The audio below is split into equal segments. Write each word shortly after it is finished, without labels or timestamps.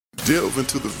Delve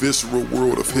into the visceral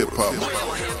world of hip-hop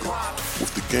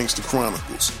with the Gangster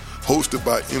Chronicles, hosted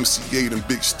by MC8 and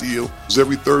Big Steel.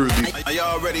 Every Thursday, a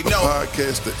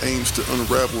podcast that aims to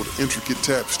unravel the intricate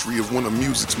tapestry of one of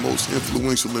music's most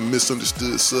influential and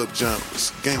misunderstood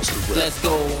subgenres, gangster rap. Let's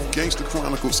go. Gangster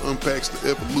Chronicles unpacks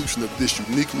the evolution of this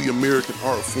uniquely American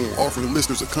art form, offering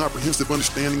listeners a comprehensive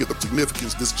understanding of the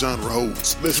significance this genre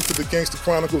holds. Listen to the Gangster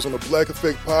Chronicles on the Black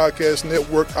Effect Podcast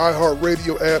Network,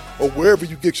 iHeartRadio app, or wherever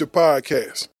you get your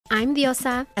podcasts. I'm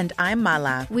Diosa. And I'm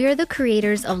Mala. We are the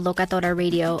creators of Locatora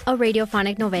Radio, a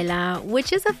radiophonic novela,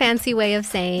 which is a fancy way of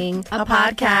saying a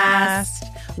podcast.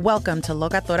 Welcome to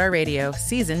Locatora Radio,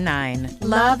 Season 9.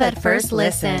 Love at first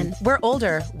listen. We're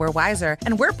older, we're wiser,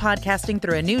 and we're podcasting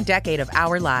through a new decade of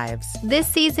our lives. This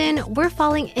season, we're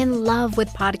falling in love with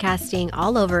podcasting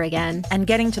all over again. And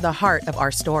getting to the heart of our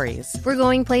stories. We're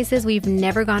going places we've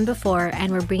never gone before,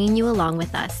 and we're bringing you along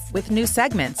with us. With new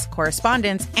segments,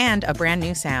 correspondence, and a brand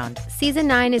new sound. Season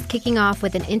 9 is kicking off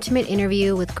with an intimate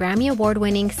interview with Grammy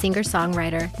Award-winning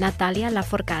singer-songwriter Natalia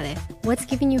Lafourcade. What's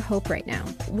giving you hope right now?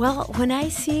 Well, when I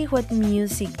see what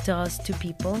music does to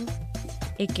people,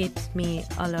 it gives me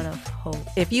a lot of hope.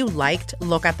 If you liked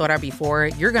Locatora before,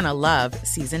 you're gonna love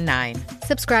Season 9.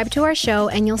 Subscribe to our show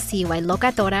and you'll see why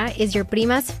Locatora is your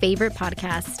prima's favorite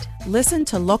podcast. Listen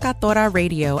to Locatora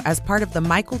Radio as part of the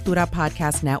My Cultura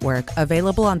Podcast Network,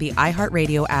 available on the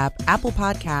iHeartRadio app, Apple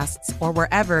Podcasts, or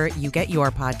wherever you get your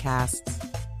podcasts.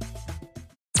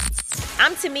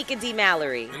 I'm Tamika D.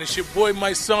 Mallory. And it's your boy,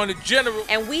 my son, the General.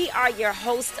 And we are your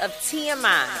hosts of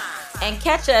TMI. And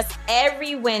catch us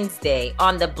every Wednesday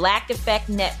on the Black Effect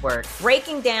Network,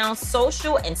 breaking down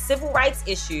social and civil rights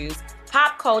issues,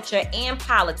 pop culture, and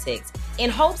politics, in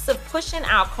hopes of pushing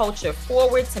our culture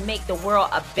forward to make the world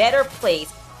a better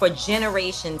place for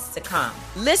generations to come.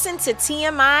 Listen to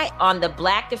TMI on the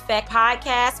Black Effect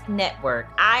Podcast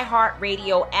Network,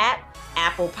 iHeartRadio app,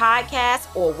 Apple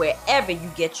Podcasts, or wherever you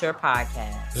get your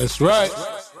podcasts. That's right.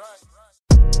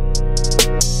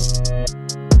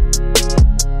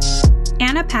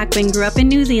 Anna Paquin grew up in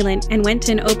New Zealand and went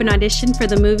to an open audition for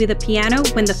the movie The Piano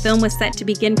when the film was set to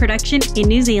begin production in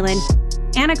New Zealand.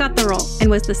 Anna got the role and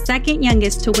was the second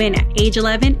youngest to win at age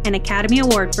 11 an Academy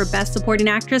Award for Best Supporting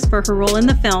Actress for her role in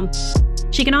the film.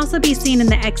 She can also be seen in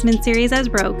the X-Men series as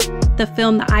Rogue, the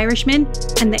film The Irishman,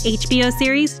 and the HBO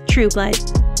series True Blood.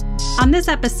 On this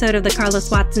episode of the Carlos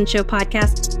Watson Show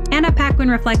podcast, Anna Paquin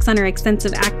reflects on her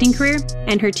extensive acting career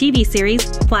and her TV series,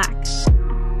 Flack.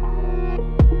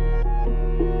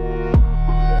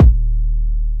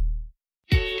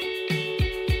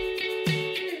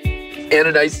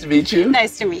 Anna, nice to meet you.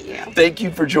 Nice to meet you. Thank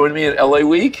you for joining me at LA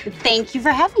Week. Thank you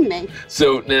for having me.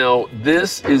 So now,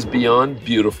 this is beyond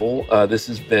beautiful. This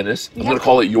is Venice. I'm going to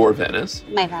call it your Venice.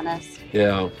 My Venice.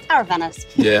 Yeah. Our Venice.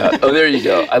 Yeah. Oh, there you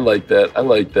go. I like that. I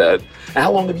like that.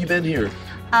 How long have you been here?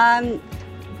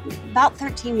 About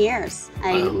 13 years.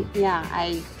 Wow.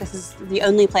 This is the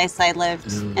only place I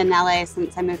lived in LA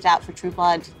since I moved out for True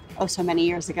Blood. So many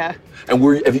years ago. And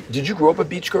did you grow up a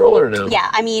beach girl or no?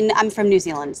 Yeah, I mean, I'm from New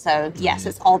Zealand, so yes,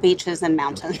 it's all beaches and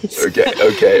mountains.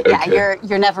 Okay. Yeah,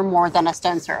 you're never more than a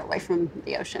stone's throw away from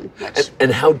the ocean.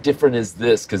 And how different is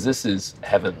this? Because this is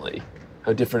heavenly.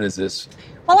 How different is this?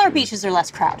 Well, our beaches are less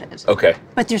crowded. Okay.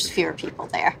 But there's fewer people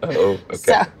there. Oh,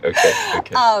 okay.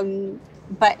 Okay.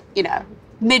 But,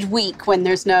 midweek when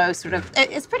there's no sort of,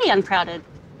 it's pretty uncrowded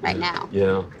right now.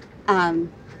 Yeah.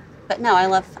 But no, I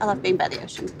love being by the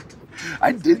ocean.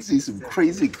 I did see some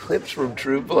crazy clips from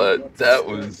True Blood.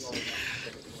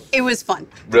 It was fun.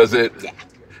 Was it? Yeah.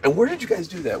 And where did you guys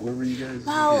do that? Where were you guys?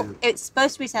 Well, it's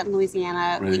supposed to be set in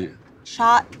Louisiana. Right. We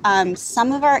shot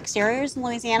some of our exteriors in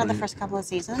Louisiana the first couple of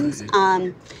seasons.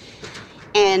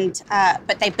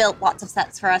 But they built lots of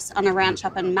sets for us on a ranch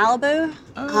up in Malibu,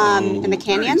 in the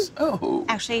canyon. Nice. Oh.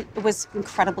 Actually, it was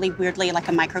incredibly weirdly like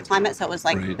a microclimate, so it was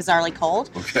bizarrely cold.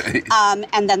 Okay.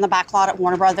 And then the back lot at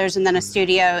Warner Brothers, and then a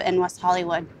studio in West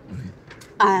Hollywood.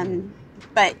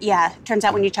 But yeah, it turns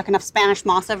out when you chuck enough Spanish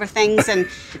moss over things and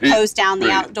hose down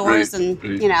the outdoors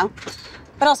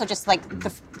but also just like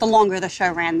the longer the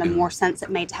show ran, the more sense it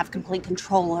made to have complete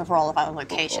control over all of our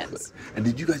locations. And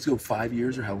did you guys go 5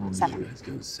 years or how long 7. did you guys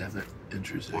go? 7.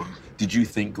 Interesting. Yeah. Did you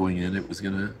think going in it was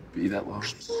going to be that long?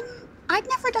 I mean, I'd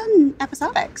never done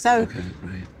episodic, so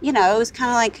it was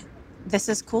kind of like, this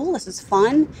is cool, this is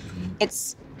fun.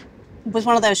 It was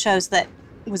one of those shows that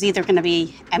was either going to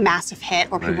be a massive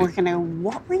hit or people were going to go,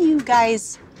 what were you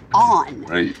guys on?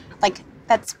 Right. Like,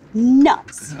 that's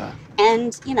nuts. Yeah.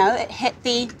 And, it hit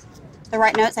the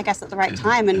right notes, I guess, at the right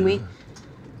time, and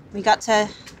we got to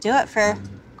do it for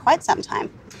quite some time.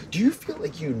 Do you feel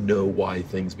like you know why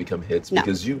things become hits? No.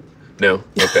 Because you No?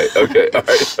 Okay. All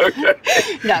right. Okay.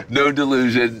 No. No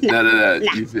delusion. None of that.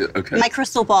 No. You feel, okay. My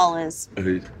crystal ball is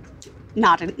Okay.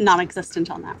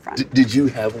 non-existent on that front. Did you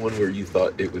have one where you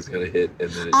thought it was going to hit and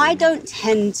then it I didn't? don't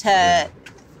tend to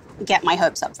get my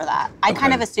hopes up for that. I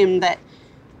kind of assume that,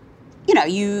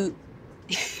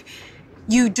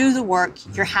 you do the work,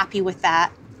 you're happy with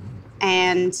that,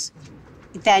 and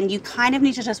then you kind of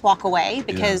need to just walk away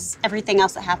because everything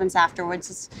else that happens afterwards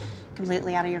is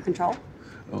completely out of your control.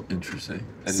 Oh, interesting.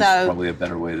 That is probably a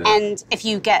better way to... And if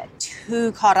you get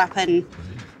too caught up in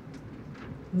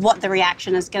what the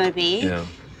reaction is going to be,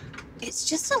 it's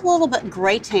just a little bit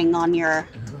grating on your,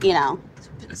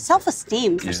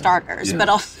 self-esteem for starters, but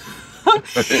also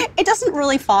it doesn't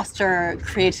really foster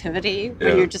creativity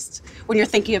when you're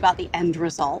thinking about the end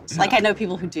result. Like I know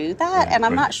people who do that, and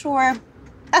I'm not sure.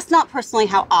 That's not personally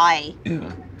how I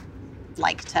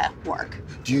like to work.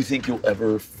 Do you think you'll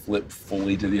ever flip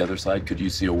fully to the other side? Could you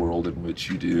see a world in which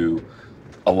you do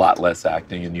a lot less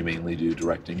acting and you mainly do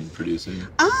directing and producing?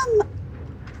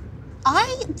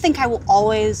 I think I will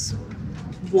always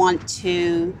want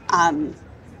to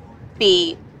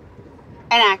be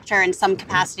an actor in some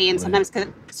capacity, and sometimes because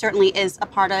it certainly is a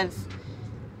part of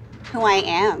who I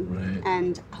am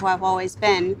and who I've always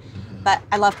been. But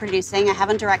I love producing. I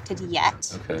haven't directed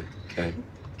yet. Okay.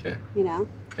 Okay.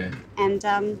 And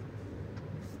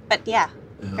but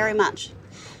very much.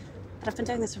 But I've been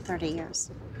doing this for 30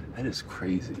 years. That is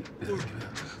crazy. Yeah.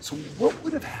 So what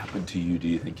would have happened to you, do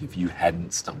you think, if you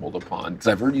hadn't stumbled upon? Because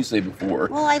I've heard you say before.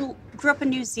 Well, I grew up in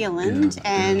New Zealand,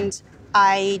 and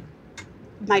my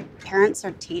parents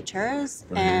are teachers,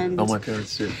 and my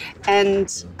parents too. And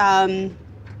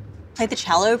played the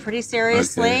cello pretty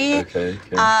seriously. Okay.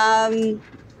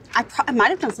 I might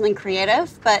have done something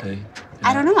creative, but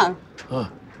I don't know. Huh.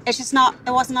 It's just not.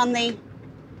 It wasn't on the.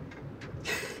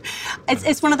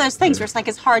 It's one of those things where it's like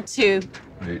it's hard to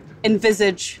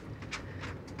envisage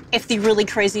if the really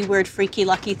crazy, weird, freaky,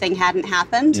 lucky thing hadn't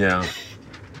happened. Yeah.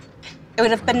 It would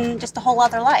have been just a whole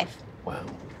other life. Wow.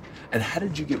 And how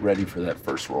did you get ready for that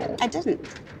first role? I didn't.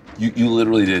 You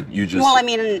literally did. You just. Well, I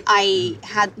mean,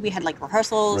 we had like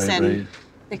rehearsals, and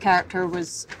the character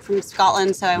was from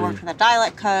Scotland, so I worked with a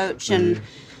dialect coach,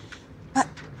 but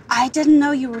I didn't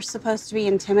know you were supposed to be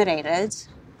intimidated.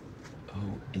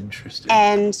 Oh, interesting.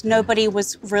 And nobody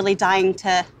was really dying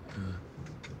to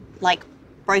like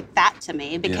break that to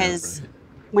me, because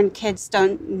when kids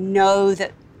don't know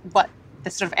that what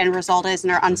the sort of end result is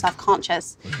and are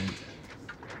unself-conscious.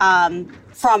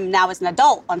 From now as an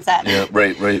adult on set. Yeah,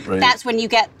 right. That's when you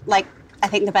get, like, I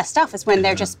think the best stuff is when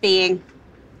they're just being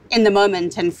in the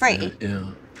moment and free.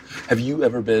 Yeah. Have you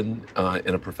ever been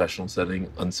in a professional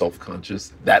setting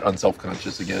unself-conscious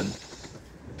again?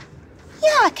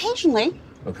 Yeah, occasionally.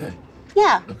 Okay.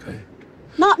 Yeah. Okay.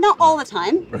 Not all the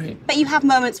time. Right. But you have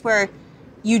moments where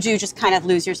you do just kind of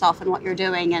lose yourself in what you're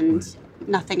doing, and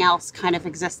nothing else kind of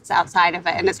exists outside of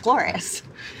it, and it's glorious.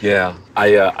 Yeah,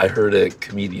 I heard a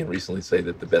comedian recently say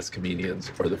that the best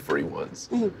comedians are the free ones,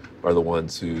 are the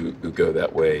ones who go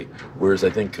that way. Whereas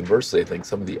I think conversely,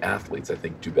 some of the athletes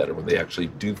do better when they actually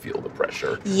do feel the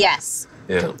pressure. Yes.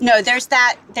 Yeah. No, there's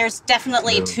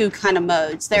definitely two kind of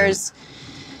modes. There's,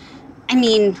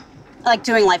 like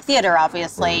doing live theater,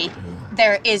 obviously,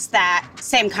 there is that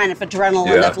same kind of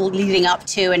adrenaline of leading up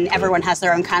to, and everyone has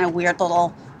their own kind of weird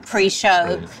little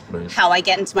pre-show, how I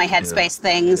get into my headspace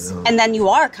things. And then you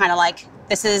are kind of like,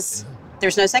 there's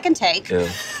no second take. Yeah.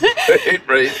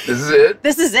 Right. This is it.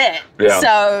 This is it. Yeah.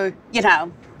 So,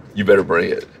 you better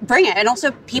bring it. And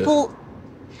also people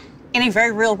in a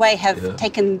very real way have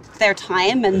taken their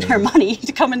time and their money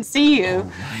to come and see you.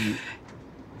 Oh, right.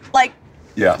 Like,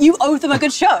 you owe them a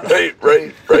good show.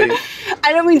 Right.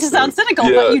 I don't mean to sound cynical,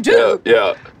 but you do.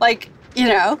 Yeah. Like,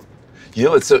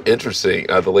 it's so interesting.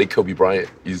 The late Kobe Bryant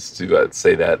used to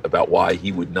say that about why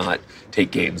he would not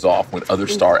take games off when other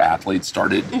star athletes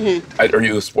started. Are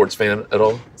you a sports fan at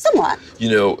all? Somewhat.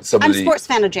 Somebody... I'm sports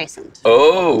fan adjacent.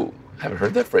 Oh, I haven't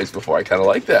heard that phrase before. I kind of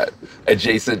like that.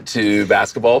 Adjacent to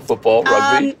basketball, football,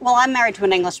 rugby? Well, I'm married to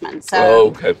an Englishman, so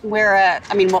okay. We're,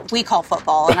 what we call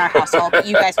football in our household, but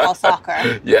you guys call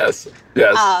soccer. Yes.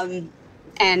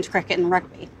 And cricket and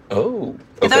rugby. Oh,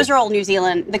 okay. Those are all New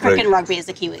Zealand. The cricket and rugby is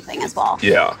a Kiwi thing as well.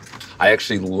 Yeah. I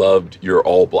actually loved your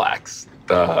All Blacks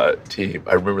team.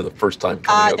 I remember the first time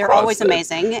coming they're across always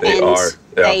amazing. They are.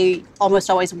 Yeah. They almost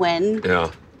always win.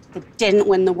 Yeah. They didn't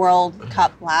win the World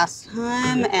Cup last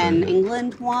time, and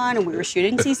England won, and we were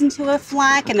shooting season 2 of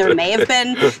Flack, and there may have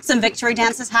been some victory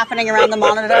dances happening around the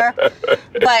monitor.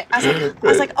 But I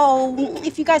was like, oh,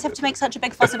 if you guys have to make such a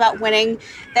big fuss about winning,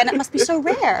 then it must be so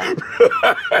rare. Good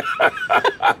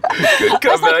comeback.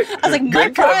 I was like, my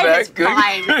pride is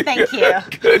fine, thank you.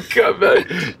 Good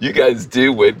comeback. You guys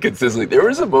do win consistently. There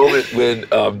was a moment when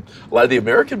a lot of the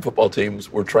American football teams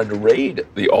were trying to raid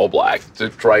the All Blacks to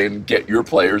try and get your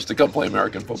players to come play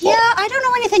American football. Yeah, I don't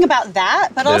know anything about that,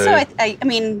 but also, I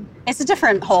mean, it's a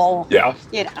different whole,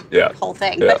 whole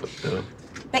thing.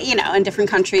 But, you know, in different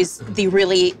countries, the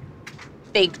really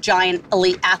big, giant,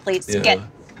 elite athletes get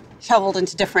shoveled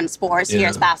into different sports. Here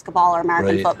it's basketball or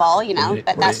American football, you know,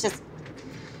 but that's just,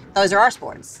 those are our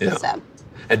sports. Yeah. So.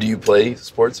 And do you play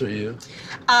sports, or you?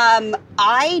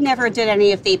 I never did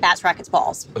any of the bats, rackets,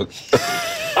 balls. Okay.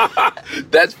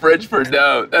 That's French for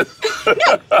no.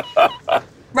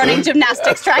 Running,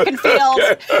 gymnastics, track and field,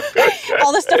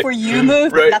 all the stuff where you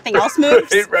move, but nothing else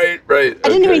moves. Right. I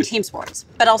didn't do any team sports,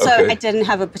 but also I didn't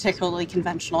have a particularly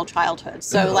conventional childhood.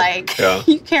 So,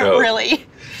 you can't really.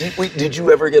 Did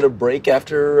you ever get a break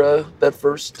after that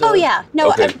first? Oh, yeah.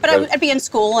 No, but I'd be in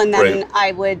school, and then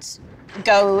I would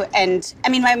go and, I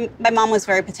mean, my mom was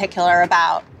very particular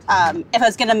about if I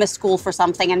was going to miss school for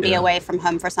something and be away from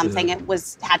home for something, it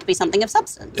had to be something of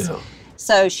substance. Yeah.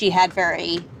 So she had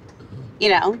very, you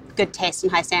know, good taste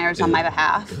and high standards on my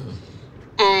behalf.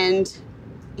 And,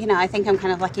 you know, I think I'm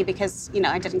kind of lucky because, you know,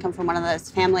 I didn't come from one of those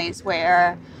families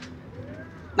where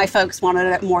my folks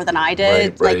wanted it more than I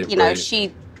did.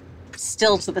 She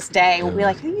still to this day will be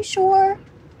like, are you sure?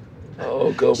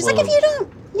 Oh, go She's like, if you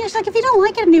don't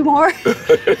like it anymore,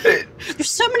 there's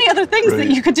so many other things that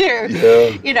you could do.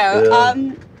 Yeah. You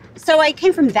know, so I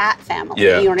came from that family,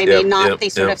 you know what I mean? Not the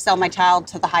sort of sell my child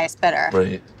to the highest bidder.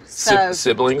 Right. So,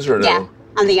 siblings or no? Yeah,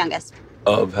 I'm the youngest.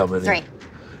 Of how many? 3.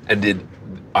 And did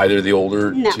either the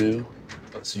older No. 2?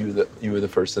 So you were the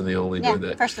first and the only doing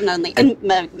that? First and only. And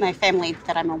my family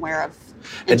that I'm aware of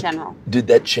in general. Did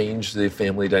that change the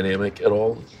family dynamic at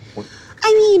all?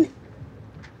 I mean,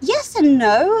 yes and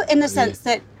no, in the sense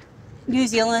that New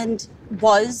Zealand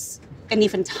was an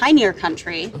even tinier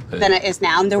country than it is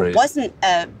now. And there wasn't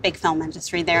a big film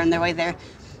industry there in the way there,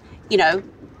 you know,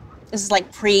 this is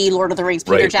like pre-Lord of the Rings,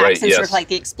 Peter Jackson, sort of like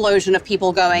the explosion of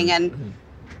people going and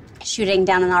shooting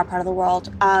down in our part of the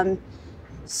world.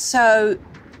 So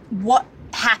what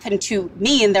happened to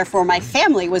me and therefore my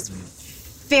family was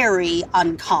very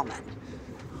uncommon.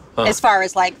 As far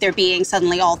as like there being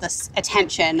suddenly all this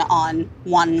attention on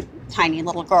one tiny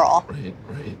little girl. But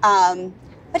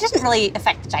it didn't really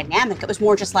affect the dynamic. It was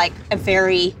more just like it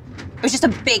was just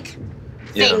a big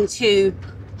thing to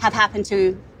have happened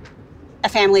to a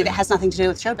family that has nothing to do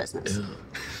with show business. Yeah.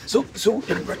 So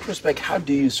in retrospect, how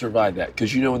do you survive that?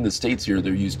 Because you know in the States here,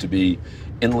 there used to be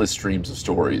endless streams of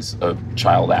stories of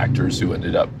child actors who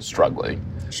ended up struggling.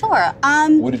 Sure.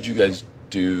 What did you guys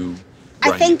do?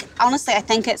 I think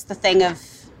it's the thing of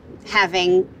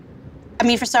having, I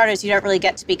mean, for starters, you don't really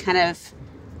get to be kind of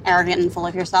arrogant and full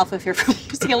of yourself if you're from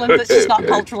New Zealand. That's just not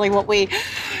culturally what we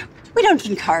don't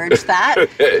encourage that.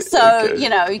 So, you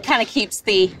know, it kind of keeps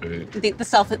the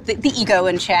ego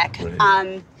in check.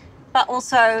 But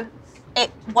also,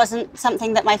 it wasn't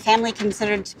something that my family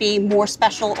considered to be more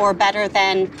special or better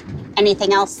than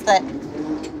anything else that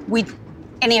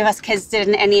any of us kids did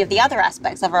in any of the other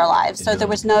aspects of our lives. So there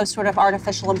was no sort of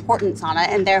artificial importance on it.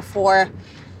 And therefore,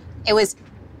 it was,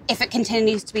 if it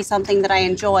continues to be something that I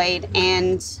enjoyed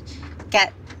and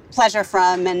get pleasure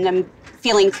from and am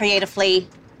feeling creatively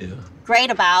great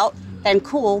about, then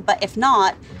cool. But if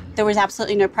not, there was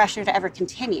absolutely no pressure to ever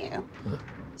continue.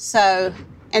 So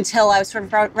until I was sort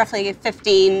of roughly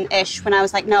 15-ish, when I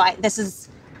was like, no, this is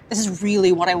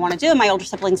really what I want to do. And my older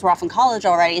siblings were off in college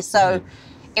already, so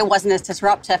it wasn't as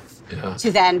disruptive to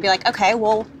then be like, okay,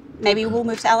 well, maybe we'll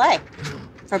move to LA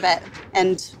for a bit.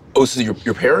 And so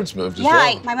your parents moved as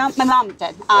well? Yeah, my mom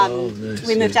did. Nice.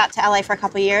 We moved out to LA for a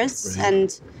couple of years, and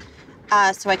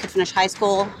so I could finish high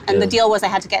school. And the deal was I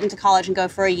had to get into college and go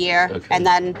for a year, and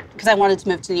then, because I wanted to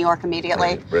move to New York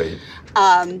immediately.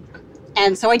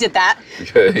 And so I did that.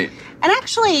 Okay. And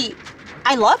actually,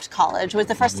 I loved college. It was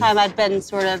the first time I'd been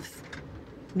sort of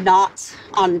not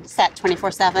on set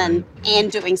 24/7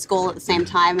 and doing school at the same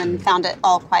time, and found it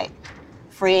all quite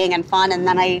freeing and fun. And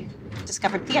then I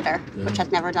discovered theater, which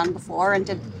I'd never done before, and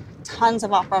did tons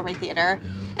of off-Broadway theater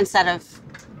instead of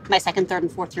my second, third,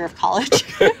 and fourth year of college.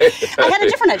 I had a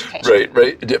different education.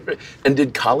 Right. Different. And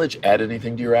did college add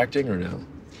anything to your acting or no?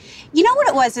 You know what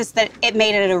it was is that it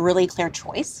made it a really clear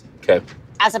choice. Okay.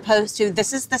 As opposed to,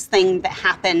 this is this thing that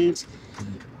happened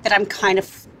that I'm kind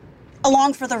of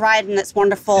along for the ride and it's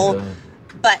wonderful,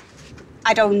 but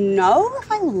I don't know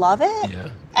if I love it. Yeah.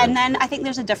 And then I think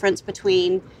there's a difference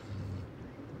between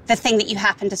the thing that you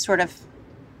happen to sort of,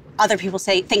 other people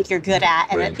think you're good at,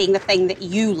 and it being the thing that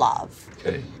you love.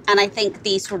 Okay. And I think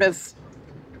the sort of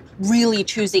really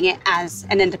choosing it as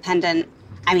an independent,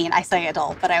 I mean, I say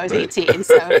adult, but I was 18,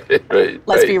 so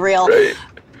let's be real.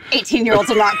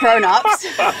 18-year-olds are not grown-ups.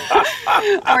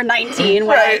 Or 19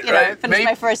 when I finished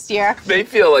my first year. They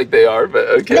feel like they are, but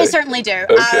okay. They certainly do.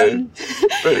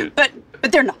 Okay. But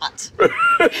they're not.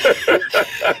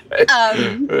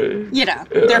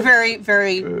 They're very,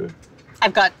 very...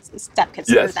 I've got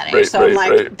stepkids who are that age, so I'm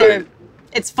like,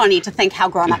 it's funny to think how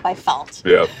grown up I felt.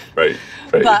 Yeah, right.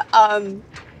 But,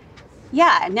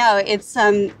 it's...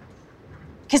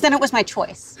 because then it was my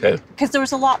choice. Because there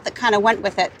was a lot that kind of went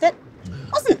with it that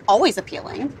wasn't always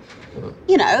appealing, but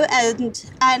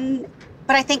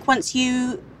I think once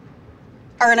you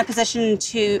are in a position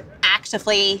to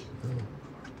actively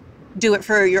do it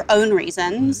for your own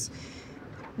reasons,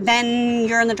 then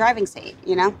you're in the driving seat,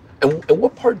 And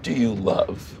what part do you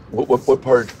love? What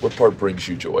part brings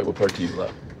you joy? What part do you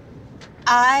love?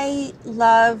 I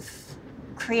love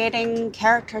creating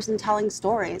characters and telling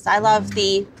stories. I love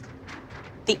the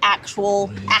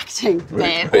actual acting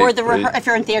bit, or if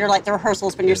you're in theater, like the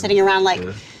rehearsals when you're sitting around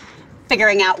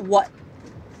figuring out what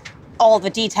all the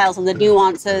details and the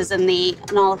nuances and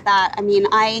all of that. I mean,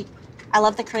 I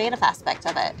love the creative aspect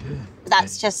of it.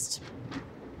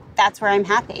 That's where I'm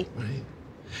happy. Right.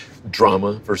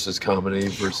 Drama versus comedy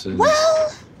versus...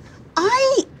 Well,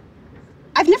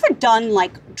 I've never done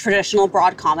traditional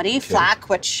broad comedy. Flack,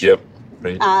 which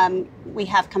we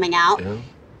have coming out,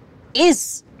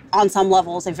 is on some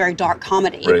levels a very dark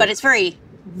comedy, but it's very,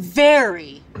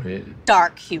 very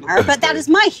dark humor. But that is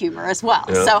my humor as well.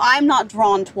 Yeah. So I'm not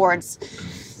drawn towards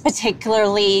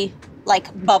particularly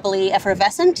bubbly,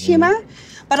 effervescent humor,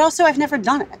 but also I've never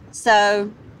done it. So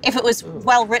if it was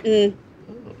well written,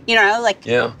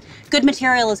 good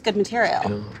material is good material.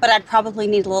 Yeah. But I'd probably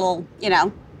need a little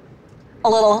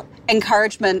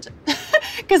encouragement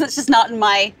because it's just not in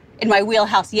my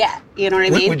wheelhouse yet. You know what I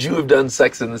mean? Would you have done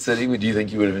Sex in the City? Would you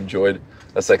think you would have enjoyed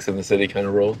a Sex in the City kind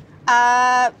of role?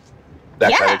 That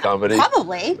kind of comedy?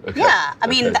 Probably. Okay. Yeah. I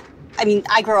mean,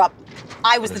 I grew up,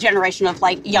 I was the generation of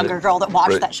younger girl that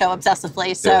watched that show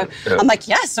obsessively. So I'm like,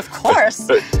 yes, of course.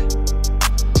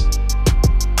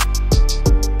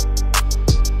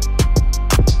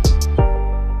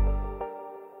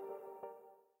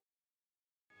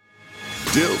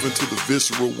 Delve into the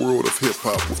visceral world of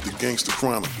hip-hop with the Gangster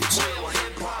Chronicles,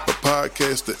 a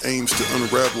podcast that aims to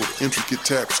unravel the intricate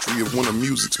tapestry of one of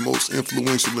music's most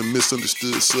influential and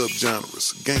misunderstood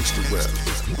subgenres, gangster rap.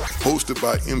 Hosted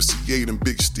by MC8 and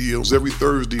Big Steels every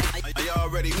Thursday,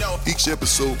 each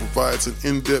episode provides an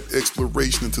in-depth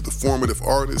exploration into the formative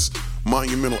artists,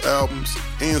 monumental albums,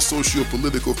 and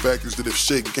socio-political factors that have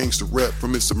shaped gangster rap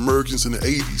from its emergence in the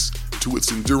 80s to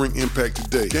its enduring impact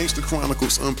today. Gangster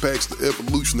Chronicles unpacks the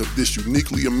evolution of this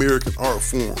uniquely American art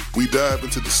form. We dive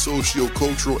into the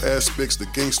socio-cultural aspects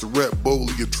that gangster rap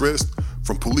boldly addressed,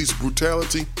 from police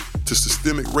brutality to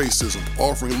systemic racism,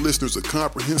 offering listeners a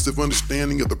comprehensive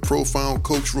understanding of the profound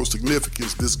cultural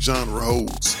significance this genre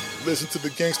holds. Listen to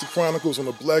the Gangster Chronicles on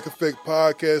the Black Effect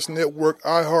Podcast Network,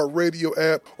 iHeartRadio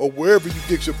app, or wherever you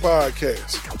get your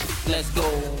podcasts. Let's go.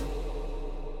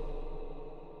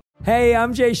 Hey,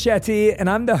 I'm Jay Shetty, and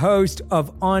I'm the host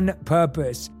of On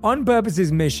Purpose. On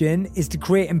Purpose's mission is to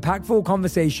create impactful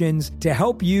conversations to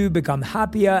help you become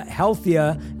happier,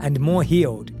 healthier, and more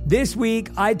healed. This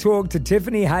week, I talked to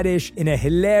Tiffany Haddish in a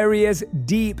hilarious,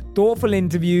 deep, thoughtful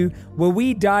interview where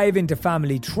we dive into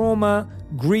family trauma,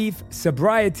 grief,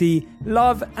 sobriety,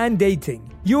 love, and dating.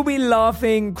 You'll be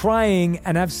laughing, crying,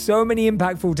 and have so many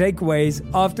impactful takeaways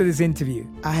after this interview.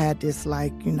 I had this,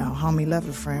 homie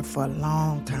lover friend for a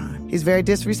long time. He's very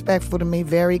disrespectful to me,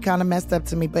 very kind of messed up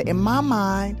to me. But in my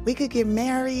mind, we could get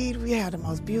married. We had the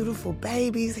most beautiful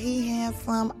babies. He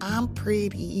handsome. I'm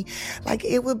pretty.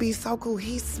 It would be so cool.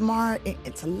 He's smart and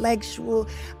intellectual.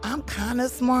 I'm kind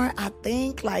of smart, I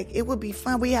think. It would be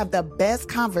fun. We have the best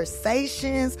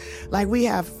conversations. We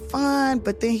have fun,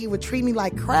 but then he would treat me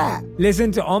like crap.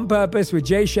 Listen to On Purpose with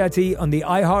Jay Shetty on the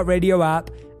iHeartRadio app,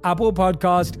 Apple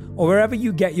Podcast, or wherever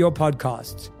you get your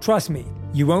podcasts. Trust me,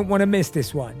 you won't want to miss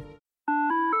this one.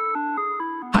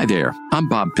 Hi there, I'm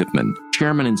Bob Pittman,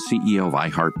 Chairman and CEO of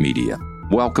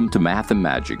iHeartMedia. Welcome to Math and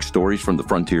Magic, Stories from the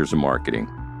Frontiers of Marketing.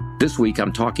 This week,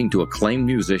 I'm talking to acclaimed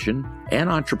musician and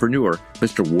entrepreneur,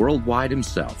 Mr. Worldwide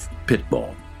himself,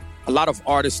 Pitbull. A lot of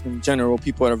artists in general,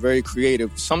 people that are very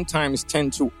creative, sometimes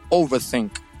tend to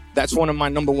overthink That's one of my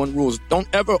number one rules. Don't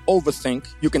ever overthink.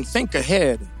 You can think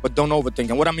ahead, but don't overthink.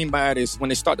 And what I mean by that is when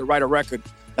they start to write a record,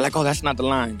 they're like, oh, that's not the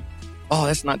line. Oh,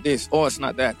 that's not this. Oh, it's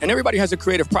not that. And everybody has a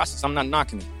creative process. I'm not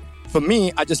knocking it. For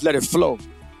me, I just let it flow.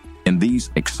 In these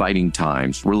exciting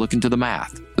times, we're looking to the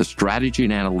math, the strategy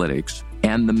and analytics,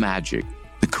 and the magic,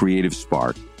 the creative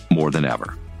spark, more than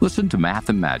ever. Listen to Math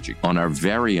and Magic on our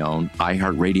very own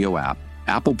iHeartRadio app,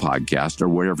 Apple Podcast, or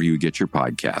wherever you get your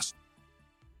podcasts.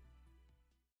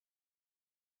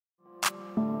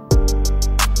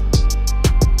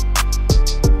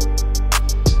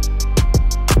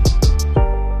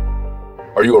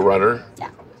 Are you a runner? Yeah.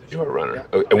 You're a runner.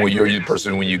 Oh, and you're the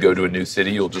person when you go to a new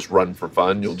city, you'll just run for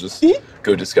fun? You'll just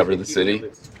go discover the city?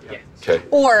 Okay.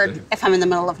 Or if I'm in the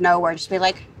middle of nowhere, just be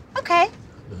like, okay,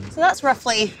 so that's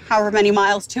roughly however many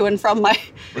miles to and from my...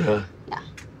 Yeah.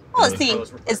 Well,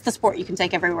 it's the sport you can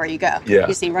take everywhere you go. Yeah.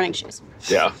 You see running shoes.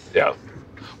 Yeah.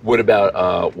 What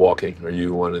about walking? Are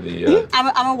you one of the...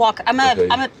 I'm a walker.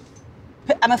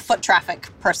 I'm a foot traffic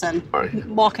person. All right.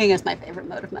 Walking is my favorite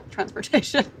mode of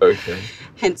transportation. Okay.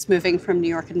 Hence moving from New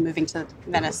York and moving to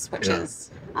Venice, which is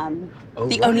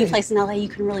the only place in LA you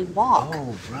can really walk.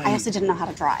 Oh, right. I also didn't know how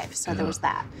to drive, so there was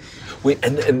that. Wait,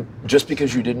 and just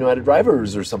because you didn't know how to drive, or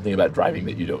is there something about driving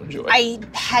that you don't enjoy?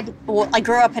 I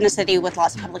grew up in a city with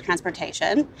lots of public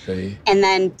transportation, Okay. and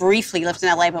then briefly lived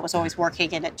in LA, but was always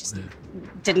working, and it just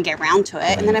didn't get around to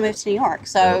it. And then I moved to New York,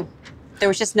 so there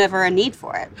was just never a need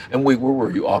for it. And wait, where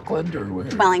were you? Auckland or where?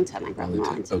 Wellington. I grew up in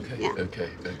Wellington.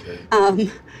 Okay.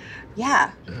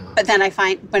 Yeah. But then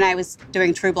when I was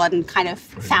doing True Blood and kind of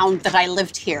found that I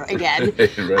lived here again,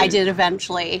 I did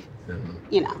eventually,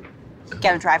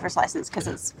 get a driver's license because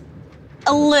it's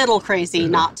a little crazy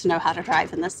not to know how to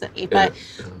drive in this city. But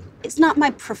it's not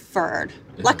my preferred.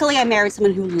 Luckily, I married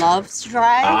someone who loves to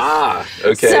drive. Ah,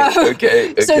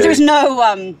 okay. So there's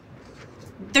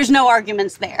no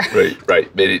arguments there.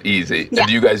 Right. Made it easy. Yeah. And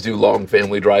do you guys do long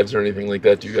family drives or anything like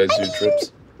that? Do you guys do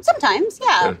trips? Sometimes,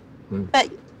 yeah. But,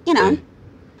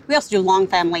 we also do long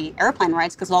family airplane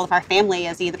rides because all of our family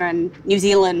is either in New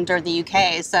Zealand or the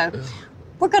UK. So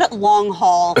we're good at long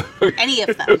haul, any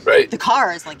of them. Right. The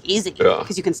car is easy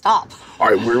because you can stop. All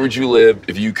right, where would you live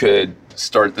if you could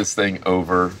start this thing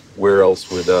over? Where else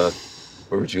where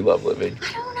would you love living?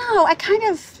 I don't know.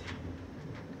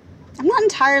 I'm not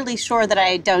entirely sure that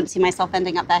I don't see myself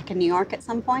ending up back in New York at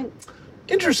some point.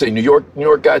 Interesting. New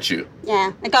York got you.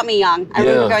 Yeah, it got me young. I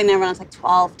remember going there when I was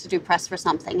 12 to do press for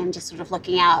something and just sort of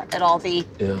looking out at all the...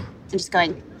 and just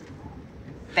going,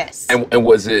 this. And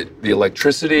was it the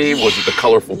electricity? Was it the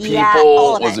colorful people?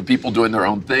 All of was it people doing their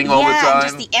own thing all the time? Yeah, and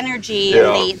just the energy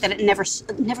and that it never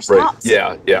stops.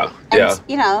 Right. Yeah.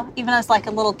 And, even as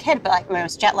a little kid, but when I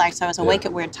was jet lagged, so I was awake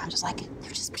at weird times, just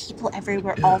there's just people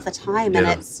everywhere all the time. And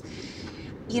it's,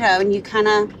 and you kind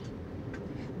of,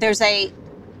 there's a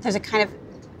kind of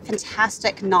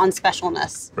fantastic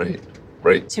non-specialness.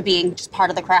 Right. To being just part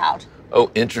of the crowd. Oh,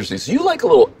 interesting. So you like a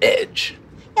little edge.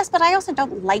 Yes, but I also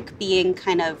don't like being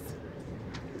kind of,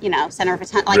 center of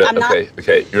attention. I'm not.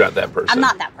 Okay. You're not that person. I'm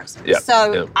not that person. Yeah.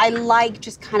 So I like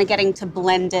just kind of getting to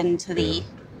blend into the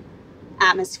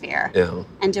atmosphere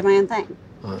and do my own thing.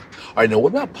 All right. Now,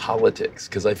 what about politics?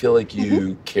 Because I feel like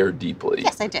you care deeply.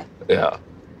 Yes, I do. Yeah.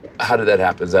 How did that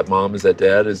happen? Is that mom? Is that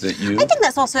dad? Is it you? I think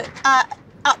that's also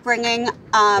upbringing,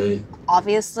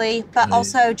 obviously, but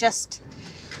also just.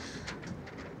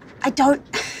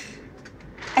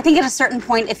 I think at a certain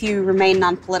point, if you remain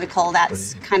non-political,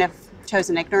 that's kind of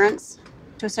chosen ignorance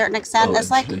to a certain extent. It's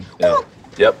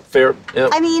Yep, fair. Yep.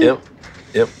 I mean...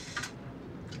 Yep.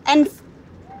 And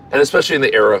especially in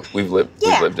the era we've lived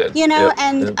in.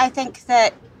 I think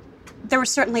that there were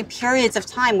certainly periods of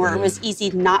time where it was easy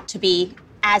not to be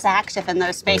as active in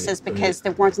those spaces because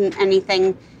there wasn't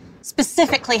anything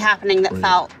specifically happening that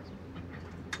felt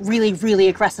really, really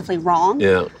aggressively wrong.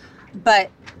 Yeah. But,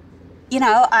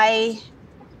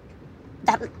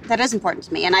 that is important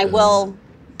to me, and I will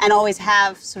and always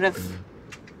have sort of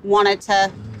wanted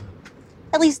to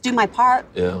at least do my part.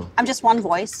 Yeah. I'm just one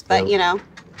voice, but how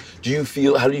do you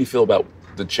feel about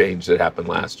the change that happened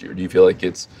last year? Do you feel like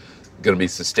it's going to be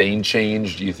sustained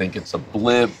change? Do you think it's a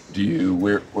blip?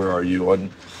 Where are you on?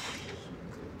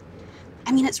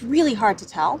 I mean, it's really hard to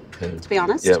tell, to be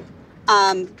honest. Yeah.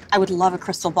 I would love a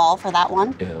crystal ball for that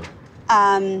one. Yeah.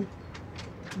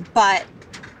 But,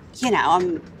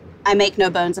 I make no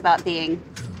bones about being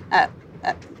a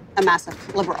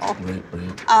massive liberal. Right.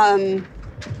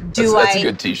 That's a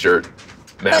good T-shirt.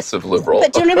 Massive liberal.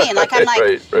 But do you know what I mean? I'm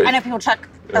right. I know people chuck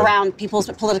around people's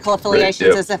political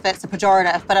affiliations as if it's a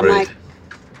pejorative, but I'm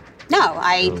no,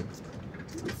 I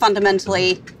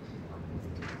fundamentally,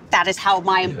 that is how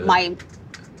my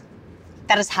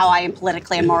that is how I am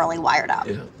politically and morally wired up.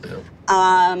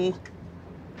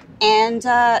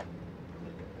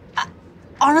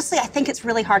 Honestly, I think it's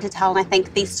really hard to tell, and I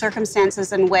think the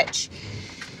circumstances in which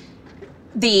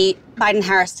the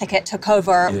Biden-Harris ticket took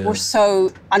over were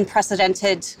so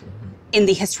unprecedented in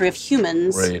the history of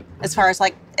humans, as far as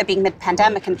like it being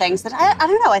mid-pandemic and things, that I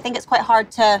don't know. I think it's quite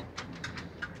hard to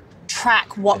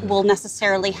track what will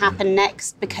necessarily happen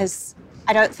next, because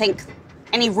I don't think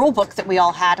any rule book that we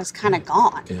all had is kind of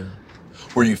gone.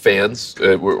 Were you fans?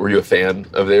 Were you a fan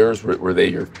of theirs? Were they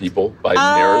your people,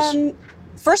 Biden-Harris?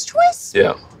 First choice?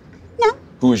 Yeah. No.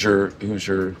 Who's your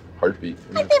heartbeat?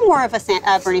 I'd be more of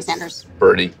a Bernie Sanders.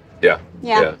 Bernie. Yeah.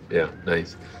 Yeah.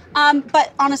 Nice.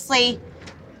 But honestly,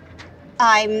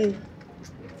 I'll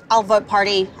vote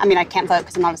party. I mean, I can't vote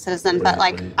because I'm not a citizen, but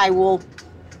like I will,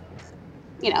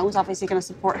 was obviously going to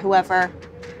support whoever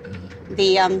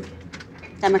the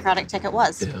Democratic ticket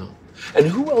was. Yeah. And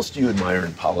who else do you admire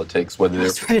in politics, whether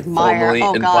they're formally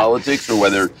in politics or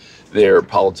whether they're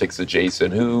politics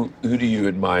adjacent? Who do you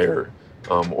admire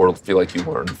or feel like you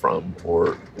learned from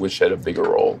or wish had a bigger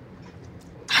role?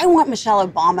 I want Michelle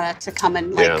Obama to come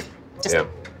and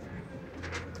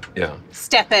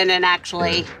step in and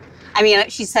actually, I mean,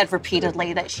 she said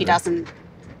repeatedly that she doesn't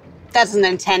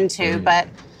intend to, but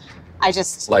I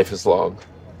just... Life is long,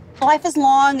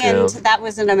 and that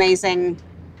was an amazing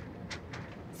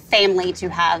family to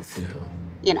have,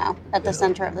 at the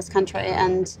center of this country,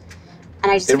 and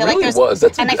I just feel like there's... It really was.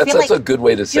 That's a good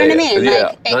way to say it. You know what I mean?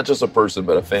 Yeah, not just a person,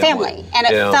 but a family. And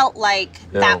it felt like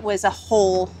that was a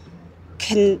whole,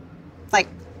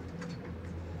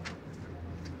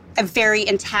 a very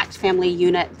intact family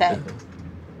unit that,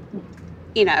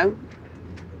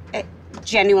 it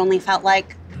genuinely felt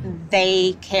like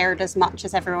they cared as much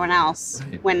as everyone else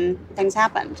when things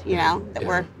happened, that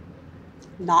were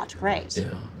not great.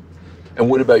 Yeah. And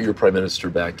what about your prime minister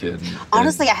back in...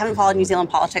 Honestly, I haven't followed New Zealand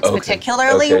politics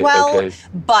particularly well,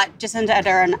 but Jacinda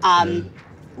Ardern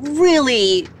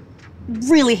really,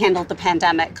 really handled the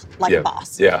pandemic like a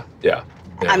boss. Yeah.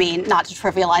 I mean, not to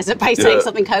trivialize it by saying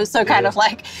something so kind of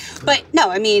like... But no,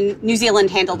 I mean, New Zealand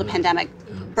handled the pandemic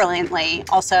brilliantly.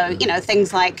 Also,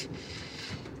 things like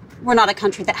we're not a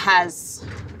country that has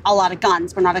a lot of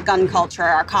guns. We're not a gun culture.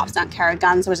 Our cops don't carry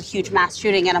guns. There was a huge mass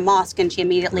shooting in a mosque, and she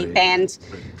immediately banned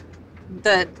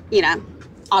the,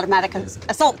 automatic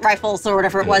assault rifles or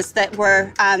whatever it was that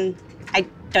were, I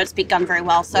don't speak gun very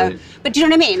well, so, but do you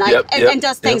know what I mean? Like, and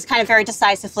does things kind of very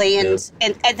decisively, and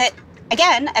that,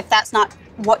 again, if that's not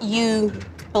what you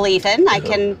believe in, I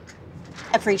can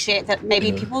appreciate that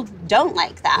maybe people don't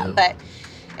like that, but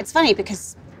it's funny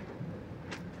because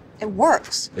it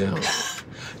works.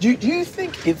 Do you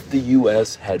think if the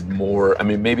U.S. had more, I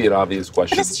mean, maybe an obvious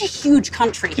question. But it's such a huge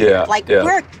country here.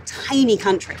 We're a tiny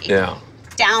country.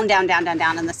 Down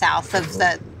in the south of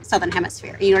the southern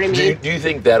hemisphere. You know what I mean? Do you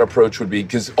think that approach would be,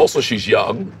 because also she's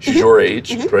young, she's your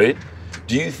age, right?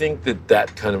 Do you think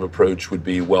that kind of approach would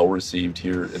be well received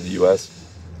here in the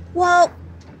U.S.? Well,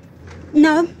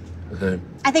 no.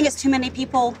 I think it's too many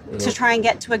people to try and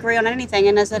get to agree on anything.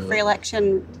 And as every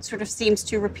election sort of seems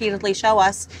to repeatedly show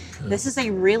us, this is a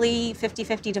really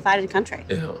 50-50 divided country.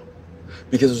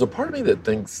 Because there's a part of me that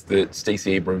thinks that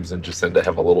Stacey Abrams and Jacinda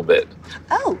have a little bit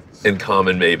in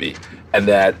common, maybe. And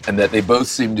that they both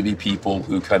seem to be people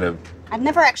who kind of... I've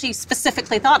never actually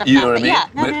specifically thought of that. You know what I mean?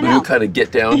 But who kind of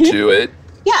get down to it.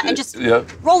 And just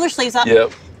roll their sleeves up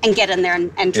and get in there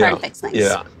and try and fix things.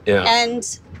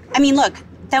 And, I mean, look,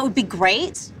 that would be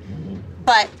great,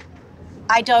 but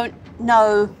I don't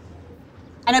know.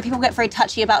 I know people get very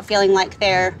touchy about feeling like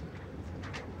their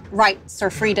rights or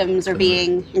freedoms are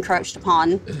being encroached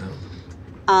upon.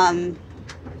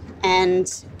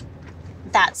 And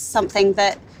that's something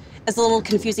that is a little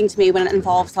confusing to me when it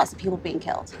involves lots of people being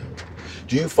killed.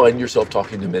 Do you find yourself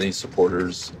talking to many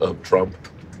supporters of Trump?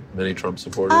 Many Trump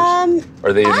supporters?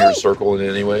 Are they in your circle in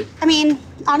any way? I mean,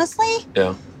 honestly,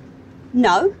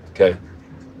 no. Okay.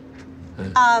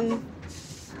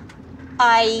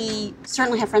 I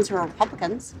certainly have friends who are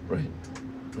Republicans. Right.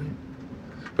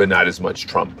 But not as much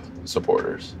Trump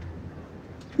supporters.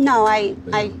 No,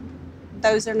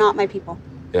 those are not my people.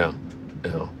 Yeah.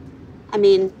 I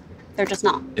mean, they're just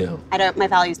not. Yeah. My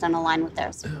values don't align with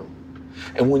theirs.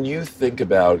 And when you think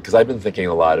about, because I've been thinking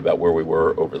a lot about where we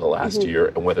were over the last year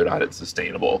and whether or not it's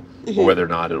sustainable, or whether or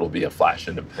not it'll be a flash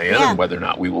in the pan, and whether or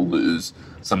not we will lose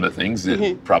some of the things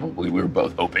that probably we were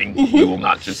both hoping we will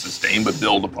not just sustain, but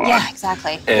build upon. Yeah,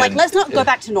 exactly. And, let's not go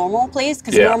back to normal, please,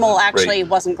 because normal actually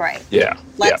wasn't great.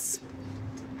 Let's.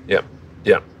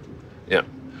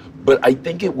 But I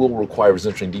think it will require, it was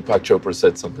interesting, Deepak Chopra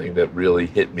said something that really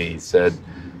hit me. He said,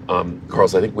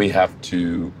 Carlos, I think we have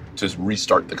to just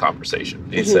restart the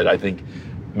conversation. He said, I think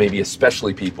maybe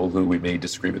especially people who we may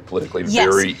disagree with politically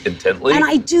very intently. And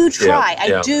I do try.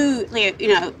 I do,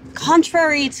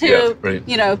 contrary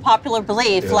to, popular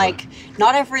belief, like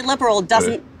not every liberal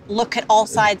doesn't look at all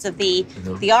sides of the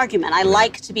argument. I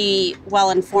like to be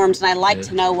well-informed, and I like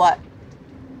to know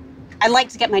I like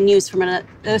to get my news from an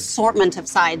assortment of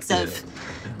sides of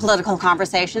political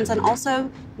conversations, and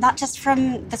also not just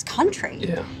from this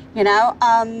country, and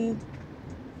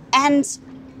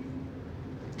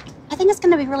I think it's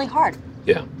going to be really hard.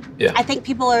 Yeah. I think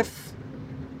people are,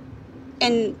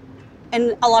 in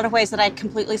a lot of ways that I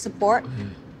completely support,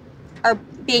 are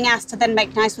being asked to then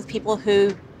make nice with people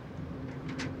who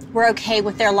were okay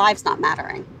with their lives not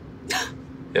mattering.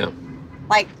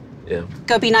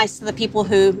 Go be nice to the people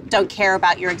who don't care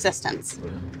about your existence.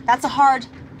 That's a hard...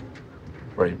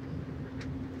 Right.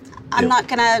 I'm not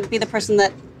going to be the person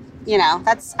that,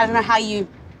 I don't know how you...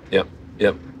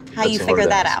 How you figure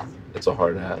that out. It's a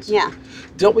hard ask. Yeah.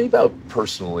 Tell me about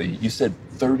personally, you said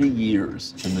 30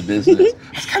 years in the business.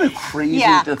 That's kind of crazy to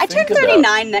think about. I turned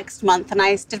 39 next month, and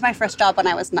I did my first job when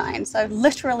I was 9, so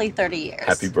literally 30 years.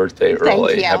 Happy birthday early.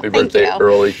 Thank you. Happy birthday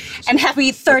early. And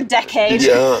happy third decade.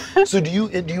 Yeah. So do you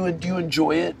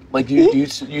enjoy it? Like, do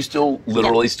you still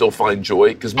literally still find joy?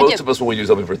 Because most of us, when we do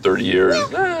something for 30 years...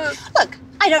 Look,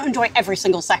 I don't enjoy every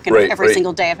single second of every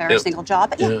single day of every single job,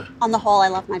 but on the whole, I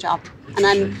love my job.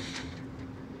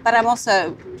 But I'm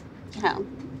also,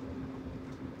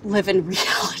 live in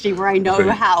reality where I know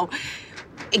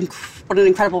what an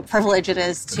incredible privilege it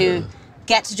is to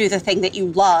get to do the thing that you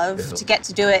love, to get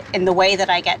to do it in the way that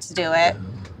I get to do it,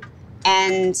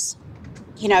 and,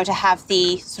 to have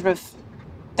the sort of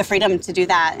the freedom to do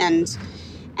that, and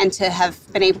to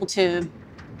have been able to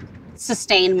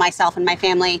sustain myself and my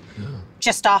family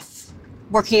just off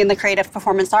working in the creative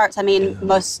performance arts. I mean,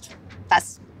 that's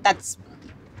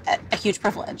a huge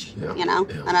privilege, and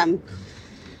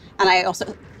I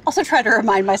also try to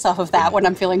remind myself of that when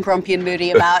I'm feeling grumpy and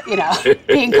moody about,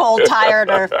 being cold, tired,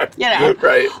 or,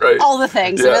 all the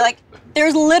things. And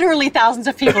there's literally thousands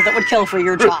of people that would kill for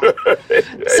your job.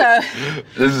 So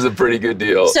this is a pretty good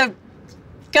deal. So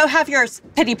go have your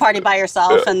pity party by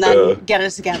yourself and then get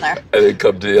it together. And then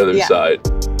come to the other side.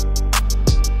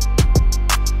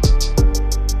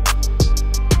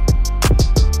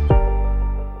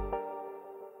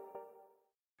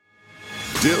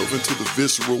 Delve into the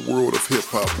visceral world of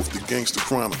hip-hop with the Gangsta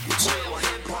Chronicles,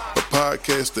 a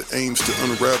podcast that aims to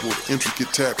unravel the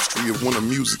intricate tapestry of one of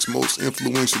music's most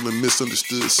influential and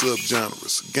misunderstood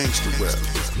subgenres, gangsta rap.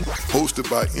 Hosted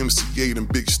by MC8 and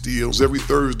Big Steels every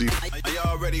Thursday,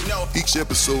 each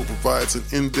episode provides an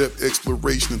in-depth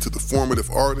exploration into the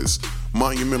formative artists,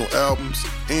 monumental albums,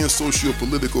 and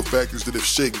socio-political factors that have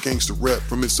shaped gangsta rap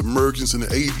from its emergence in the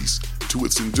 80s to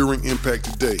its enduring impact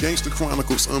today. Gangsta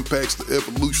Chronicles unpacks the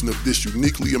evolution of this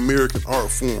uniquely American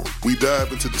art form. We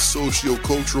dive into the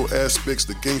socio-cultural aspects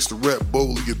that gangsta rap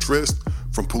boldly addressed,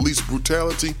 from police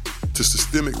brutality to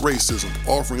systemic racism,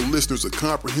 offering listeners a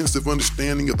comprehensive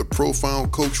understanding of the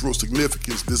profound cultural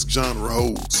significance this genre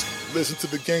holds. Listen to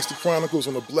the Gangsta Chronicles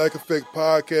on the Black Effect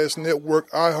Podcast Network,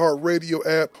 iHeartRadio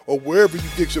app, or wherever you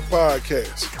get your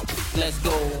podcasts. Let's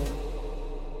go.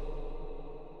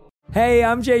 Hey,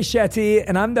 I'm Jay Shetty,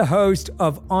 and I'm the host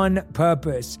of On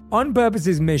Purpose. On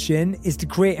Purpose's mission is to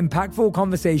create impactful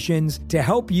conversations to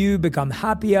help you become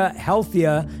happier,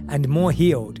 healthier, and more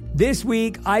healed. This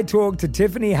week, I talked to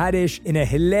Tiffany Haddish in a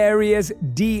hilarious,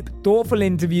 deep, thoughtful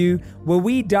interview where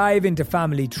we dive into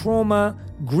family trauma,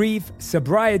 grief,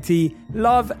 sobriety,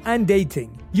 love, and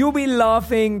dating. You'll be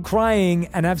laughing, crying,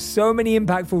 and have so many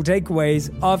impactful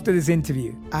takeaways after this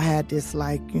interview. I had this,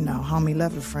 homie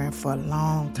lover friend for a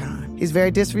long time. He's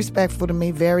very disrespectful to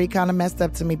me, very kind of messed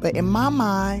up to me. But in my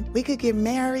mind, we could get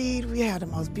married. We have the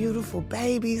most beautiful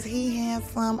babies. He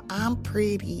handsome. I'm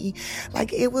pretty.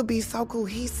 It would be so cool.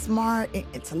 He's smart and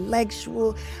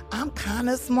intellectual. I'm kind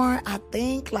of smart, I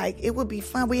think. It would be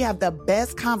fun. We have the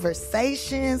best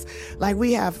conversations.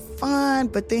 We have fun,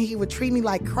 but then he would treat me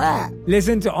like crap.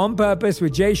 Listen to On Purpose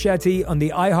with Jay Shetty on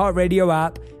the iHeartRadio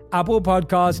app, Apple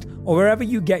Podcast, or wherever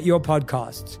you get your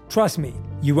podcasts. Trust me,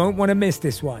 you won't want to miss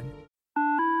this one.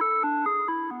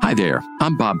 Hi there,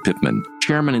 I'm Bob Pittman,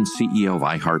 Chairman and CEO of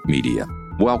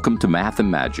iHeartMedia. Welcome to Math and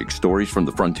Magic, Stories from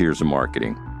the Frontiers of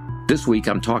Marketing. This week,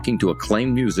 I'm talking to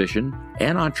acclaimed musician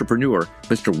and entrepreneur,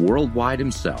 Mr. Worldwide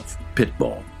himself,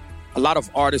 Pitbull. A lot of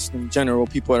artists in general,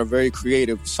 people that are very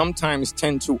creative, sometimes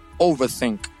tend to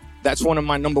overthink. That's one of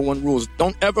my number one rules.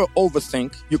 Don't ever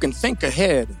overthink. You can think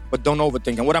ahead, but don't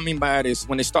overthink. And what I mean by that is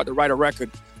when they start to write a record,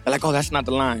 they're like, oh, that's not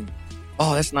the line.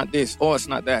 oh, that's not this, oh, it's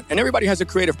not that. And everybody has a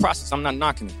creative process. I'm not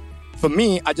knocking it. For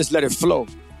me, I just let it flow.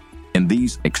 In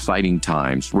these exciting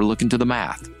times, we're looking to the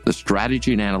math, the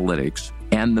strategy and analytics,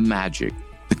 and the magic,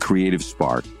 the creative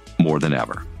spark, more than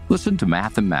ever. Listen to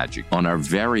Math and Magic on our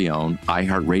very own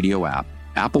iHeartRadio app,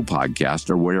 Apple Podcast,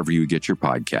 or wherever you get your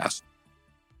podcasts.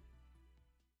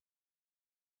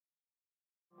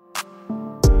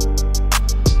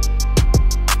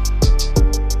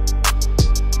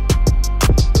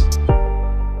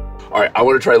 All right, I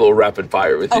want to try a little rapid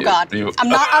fire with you. Oh, God.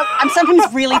 I'm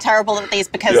sometimes really terrible at these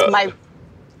because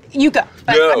you go.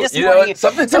 No, I'm just warning you.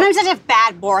 Sometimes I have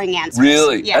bad, boring answers.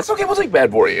 Really? Yeah. That's okay. We'll take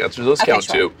bad, boring answers. Those count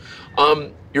sure.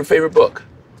 too. Your favorite book?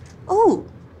 Ooh.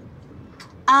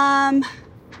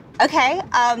 Okay.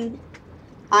 I'm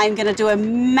going to do a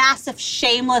massive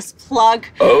shameless plug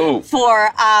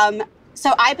for...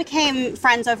 So I became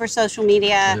friends over social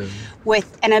media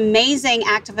with an amazing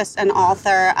activist and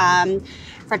author,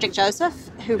 Frederick Joseph,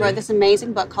 who wrote this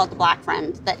amazing book called The Black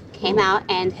Friend that came out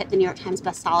and hit the New York Times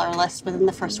bestseller list within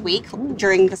the first week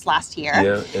during this last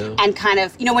year. And kind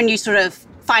of, when you sort of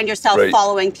find yourself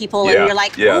following people and you're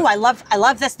like, oh, I love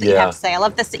this that you have to say. I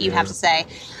love this that you have to say.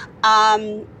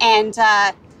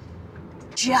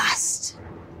 Just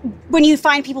when you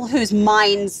find people whose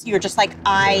minds you're just like,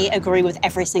 I agree with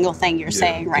every single thing you're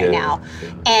saying right now.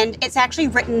 And it's actually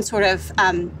written sort of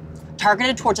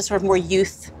targeted towards a sort of more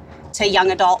youth to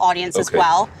young adult audience as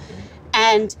well.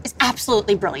 And it's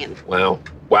absolutely brilliant. Wow.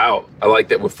 I like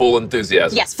that with full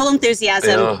enthusiasm. Yes, full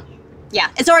enthusiasm. Yeah,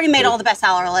 it's already made all the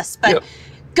bestseller lists, but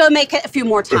go make it a few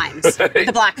more times.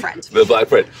 The Black Friend. The Black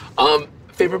Friend.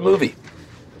 Favorite movie?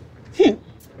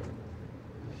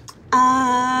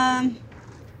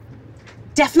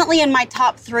 Definitely in my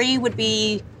top 3 would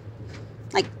be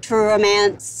like True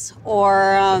Romance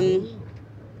or...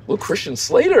 Well, Christian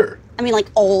Slater. I mean,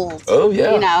 like old. Oh,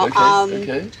 yeah. Okay. Okay. I'm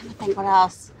trying to think what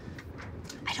else.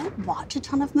 I don't watch a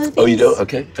ton of movies. Oh, you don't?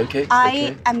 Okay.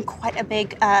 I am quite a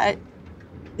big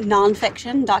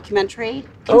nonfiction documentary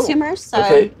consumer.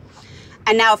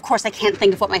 And now, of course, I can't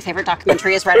think of what my favorite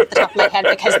documentary is right off the top of my head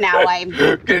because now I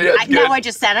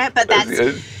just said it. But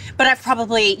but I've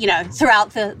probably, throughout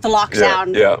the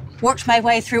lockdown, worked my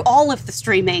way through all of the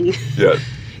streaming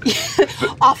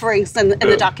offerings in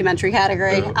the documentary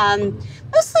category.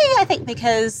 Mostly, I think,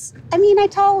 because, I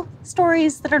tell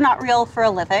stories that are not real for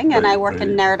a living, and I work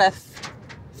in narrative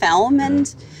film,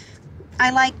 and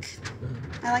I like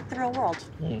the real world.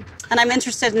 And I'm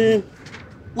interested in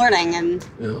learning and...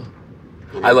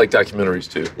 I like documentaries,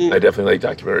 too. I definitely like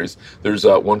documentaries. There's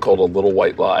one called A Little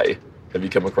White Lie. Have you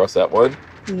come across that one?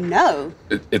 No.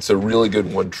 It's a really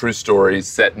good one. True story,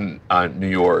 set in New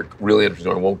York. Really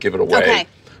interesting. I won't give it away. Okay.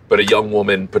 But a young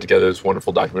woman put together this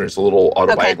wonderful documentary. It's a little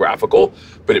autobiographical,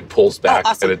 but it pulls back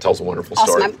and it tells a wonderful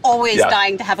story. I'm always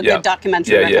dying to have a good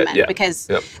documentary recommend because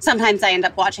sometimes I end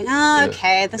up watching,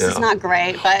 this is not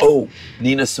great. But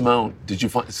Nina Simone. Did you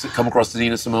come across the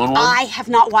Nina Simone one? I have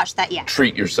not watched that yet.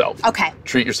 Treat yourself. Okay.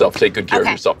 Treat yourself. Take good care of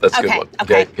yourself. That's a good one.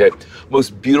 Okay.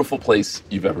 Most beautiful place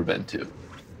you've ever been to?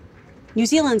 New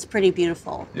Zealand's pretty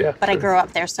beautiful. Yeah. But I grew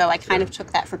up there, so I kind of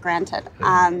took that for granted.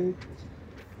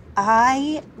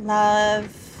 I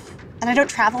love, and I don't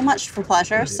travel much for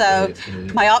pleasure, so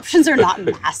my options are not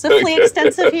massively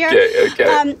extensive here.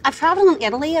 I've traveled in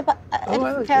Italy a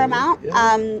fair amount,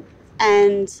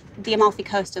 and the Amalfi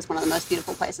Coast is one of the most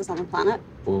beautiful places on the planet.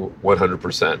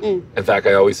 100%. In fact,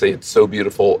 I always say it's so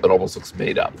beautiful, it almost looks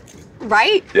made up.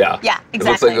 Right? Yeah. Yeah, exactly. It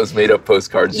looks like those made up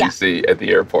postcards you see at the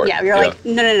airport. Yeah, you're like,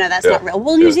 no, that's not real.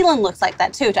 Well, New Zealand looks like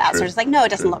that too to outsiders. It's like, no, it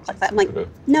doesn't look like that. I'm like,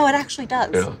 no, it actually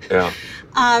does.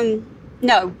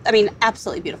 No,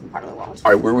 absolutely beautiful part of the world.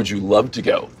 All right, where would you love to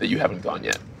go that you haven't gone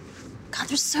yet? God,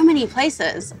 there's so many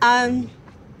places. I've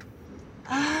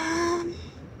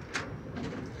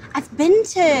been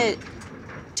to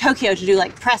Tokyo to do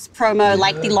press promo,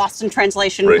 the Lost in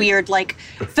Translation weird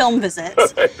film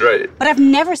visits. Right. But I've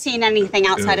never seen anything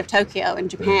outside of Tokyo in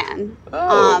Japan.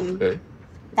 Okay.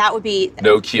 That would be...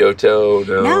 No Kyoto,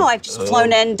 no... No, I've just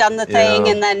flown in, done the thing,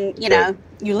 and then,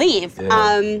 you leave.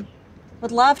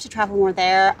 Would love to travel more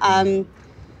there. Never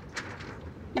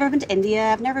been to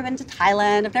India. I've never been to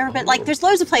Thailand. I've never been... there's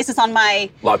loads of places on my...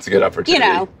 Lots of good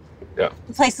opportunity.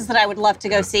 Places that I would love to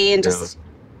go see and just...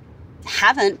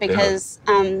 haven't because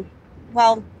I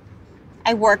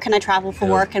work and I travel for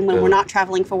work, and when we're not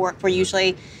traveling for work, we're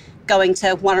usually going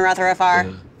to one or other of our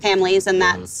families, and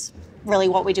that's really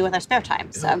what we do with our spare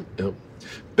time.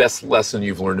 Best lesson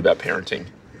you've learned about parenting?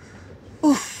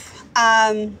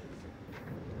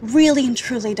 Really and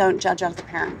truly don't judge other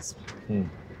parents.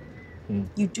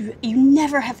 You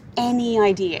never have any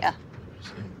idea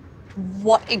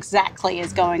what exactly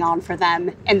is going on for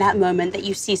them in that moment that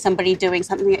you see somebody doing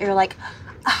something that you're like,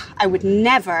 I would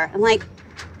never. And like,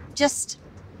 just,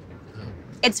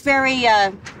 it's very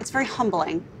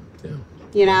humbling,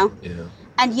 you know? Yeah.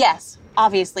 And yes,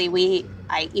 obviously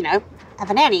I have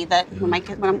a nanny that when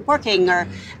I'm working or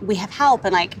we have help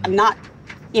and like, I'm not,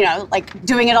 like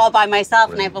doing it all by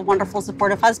myself and I have a wonderful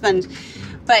supportive husband.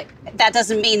 But that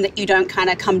doesn't mean that you don't kind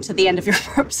of come to the end of your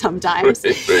rope sometimes.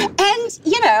 Right.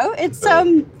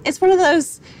 And, it's one of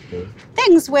those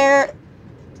things where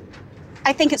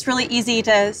I think it's really easy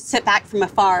to sit back from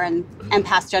afar and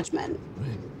pass judgment.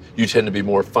 Right. You tend to be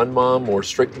more fun mom, more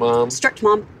strict mom? Strict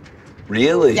mom.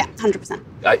 Really? Yeah, 100%.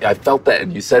 I felt that,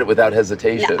 and you said it without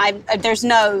hesitation. Yeah, there's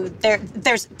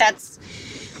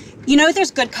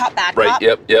good cop, bad cop.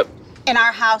 Right, yep. In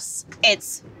our house,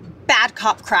 it's bad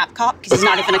cop, crap cop, because he's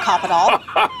not even a cop at all.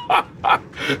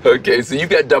 Okay, so you've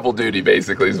got double duty,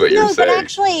 basically, is what you're saying. No, but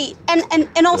actually, and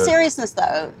in all seriousness,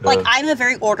 though, like, I'm a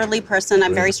very orderly person.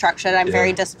 I'm very structured. I'm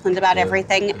very disciplined about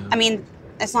everything. I mean,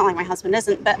 it's not like my husband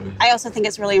isn't, but I also think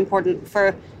it's really important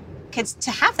for kids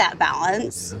to have that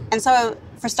balance. And so,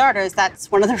 for starters,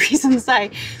 that's one of the reasons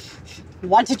I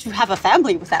wanted to have a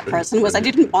family with that person, was I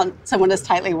didn't want someone as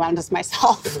tightly wound as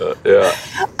myself.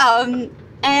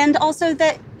 And also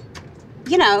that,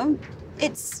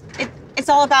 it's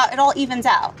all about, it all evens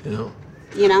out.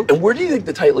 And where do you think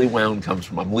the tightly wound comes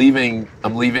from? I'm leaving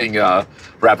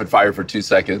rapid fire for 2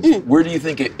 seconds. Where do you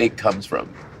think it comes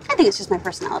from? I think it's just my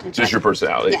personality. Just your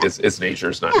personality. Yeah. It's nature.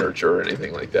 It's not nurture or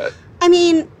anything like that. I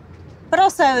mean, but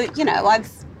also,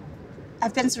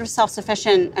 I've been sort of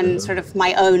self-sufficient and sort of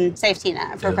my own safety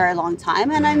net for a very long time,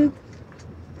 and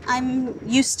I'm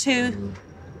used to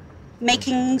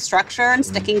making structure and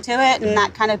sticking to it, and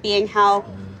that kind of being how.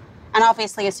 And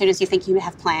obviously, as soon as you think you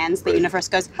have plans, the universe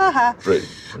goes, ha ha. Right.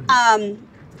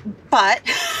 But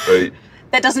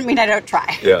that doesn't mean I don't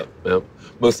try. Yeah.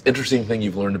 Most interesting thing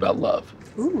you've learned about love?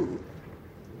 Ooh.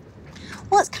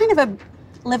 Well, it's kind of a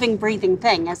living, breathing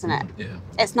thing, isn't it? Yeah.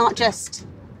 It's not just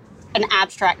an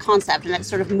abstract concept, and it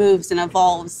sort of moves and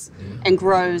evolves and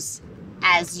grows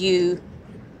as you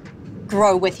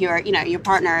grow with your, your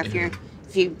partner, if you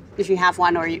have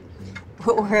one, or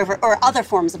whoever, or other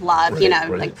forms of love,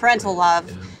 like parental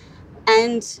love,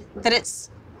 and that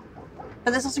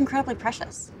but this is incredibly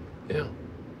precious. Yeah.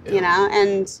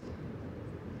 And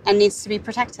needs to be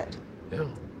protected. Yeah.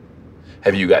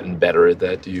 Have you gotten better at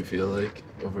that, do you feel like,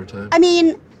 over time? I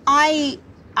mean,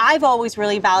 I've always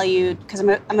really valued, because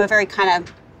I'm a very kind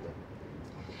of,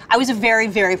 I was a very,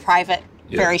 very private,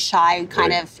 very shy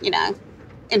kind of,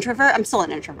 introvert. I'm still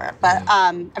an introvert, but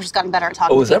I've just gotten better at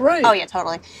talking. Oh, is that right? Oh, yeah,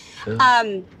 totally. Yeah.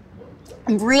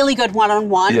 I'm really good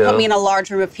one-on-one. Put me in a large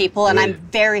room of people, and I'm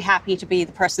very happy to be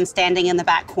the person standing in the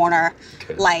back corner,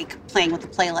 like playing with the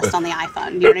playlist on the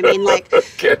iPhone. You know what I mean? Like,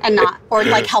 and not, or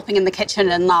like helping in the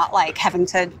kitchen and not like having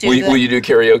to do. Will you do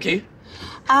karaoke?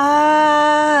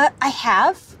 I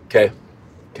have. Okay.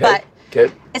 But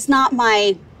it's not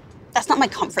my. That's not my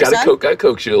comfort zone. Gotta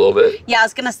coax you a little bit. Yeah, I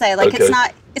was gonna say, like, it's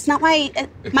not my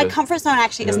comfort zone.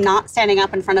 Actually, is not standing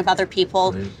up in front of other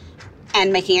people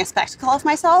and making a spectacle of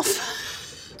myself.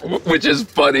 Which is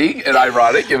funny and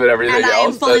ironic, given everything else. And I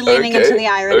am fully leaning into the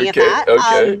irony of that.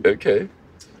 Okay.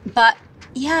 But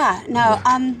yeah, no.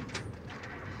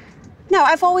 No,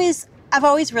 I've always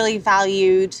really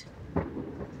valued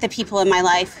the people in my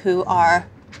life who are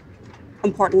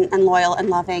important and loyal and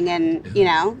loving, and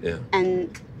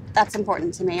and that's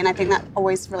important to me, and I think that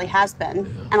always really has been.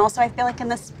 And also, I feel like in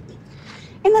this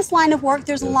line of work,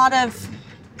 there's a lot of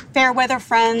fair weather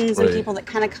friends and people that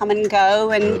kind of come and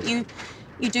go, and you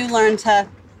do learn to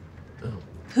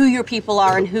who your people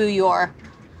are and who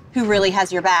really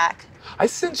has your back. I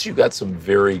sense you got some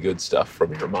very good stuff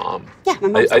from your mom. Yeah, my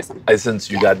mom's awesome. I sense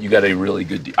you got a really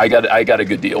good deal. I got a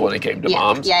good deal when it came to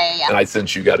moms. Yeah. And I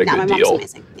sense you got a good my deal.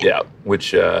 mom's amazing. Yeah,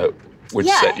 which set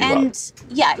you up.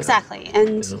 Yeah, exactly.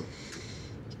 And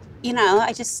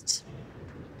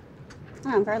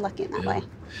I'm very lucky in that way.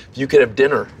 If you could have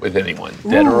dinner with anyone,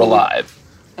 dead or alive,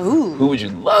 who would you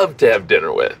love to have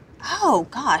dinner with? Oh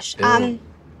gosh.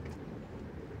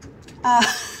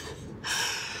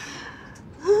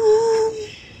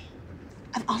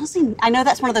 I've honestly, I know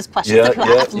that's one of those questions that people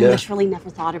I've literally never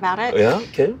thought about it. Yeah,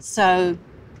 okay. So,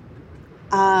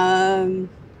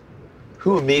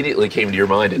 who immediately came to your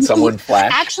mind? Did someone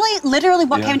flash? Actually, literally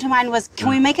what came to mind was, can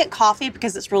we make it coffee?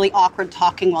 Because it's really awkward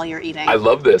talking while you're eating. I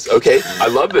love this. Okay, I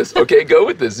love this. Okay, go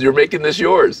with this. You're making this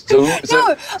yours. That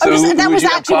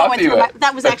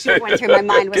was actually what went through my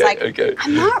mind. Was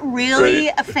I'm not really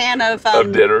a fan of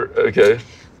dinner. Okay.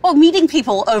 Well, meeting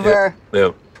people over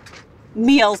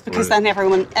meals because then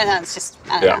everyone, and it's just,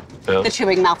 I don't know, the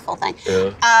chewing mouthful thing.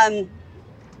 Yeah.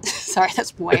 Sorry,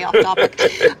 that's way off topic.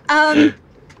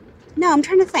 No, I'm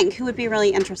trying to think who would be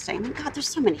really interesting. Oh, God, there's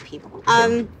so many people.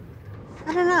 I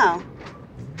don't know.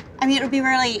 I mean, it'd be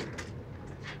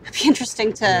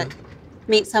interesting to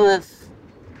meet some of,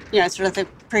 sort of the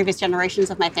previous generations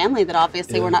of my family that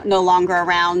obviously were no longer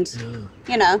around,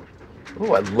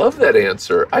 Oh, I love that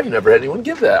answer. I've never had anyone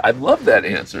give that. I love that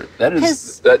answer. That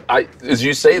is, as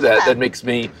you say that, that makes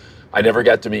me, I never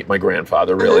got to meet my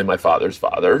grandfather, really, my father's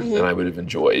father, and I would have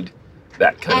enjoyed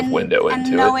that kind of window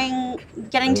into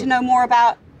it. Getting to know more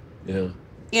about,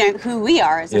 who we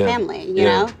are as a family, you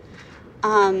know?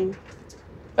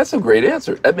 That's a great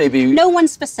answer. That may be... No one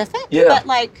specific, but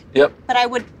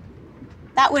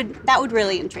but that would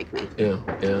really intrigue me. Yeah.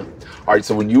 All right,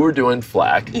 so when you were doing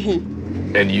Flack,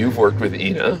 and you've worked with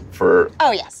Ina for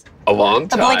a long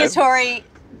time. Obligatory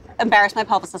embarrass my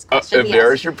publicist question.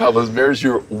 Embarrass your publicist, embarrass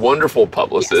your wonderful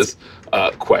publicist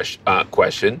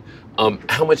question.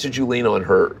 How much did you lean on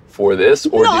her for this?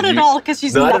 Or not at all, because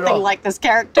she's nothing like this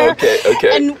character.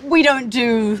 Okay. And we don't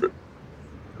do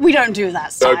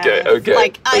that style.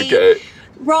 Okay.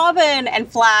 Robin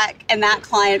and Flack and that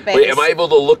client base. Wait, am I able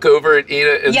to look over at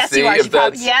Ina and yes, see you are. if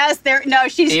that's... Yes, there. No,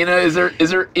 she's... Ina, is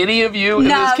there any of you in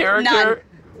this character?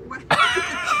 None.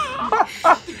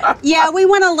 Yeah, we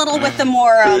went a little with the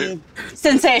more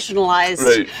sensationalized.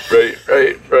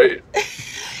 Right.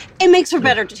 It makes for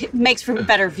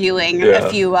better viewing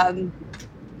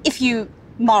if you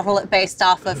model it based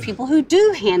off of people who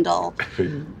do handle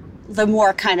the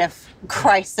more kind of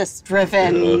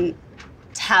crisis-driven,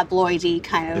 tabloidy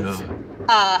kind of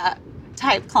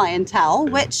type clientele,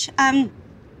 which,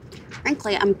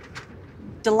 frankly, I'm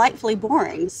delightfully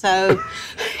boring. So,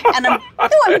 and I'm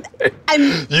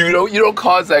you don't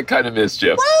cause that kind of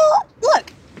mischief. Well,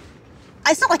 look,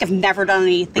 it's not like I've never done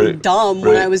anything dumb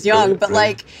when I was young, but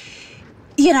like,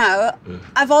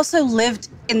 I've also lived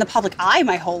in the public eye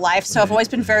my whole life, so I've always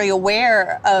been very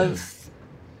aware of,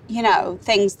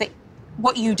 things that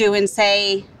what you do and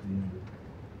say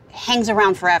hangs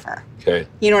around forever. Okay.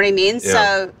 You know what I mean?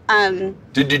 Yeah. So,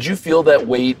 Did you feel that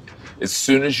weight as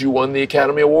soon as you won the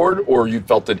Academy Award, or you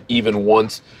felt it even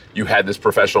once you had this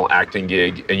professional acting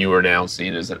gig and you were now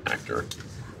seen as an actor?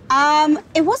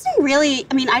 It wasn't really,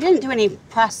 I didn't do any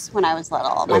press when I was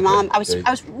little. My mom, I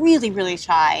was really, really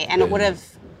shy, and it would have,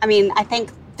 I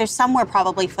think there's somewhere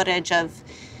probably footage of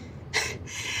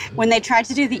when they tried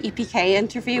to do the EPK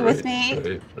interview with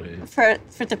me for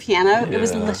the piano. It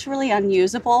was literally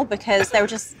unusable because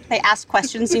they asked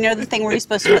questions, the thing where you're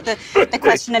supposed to put the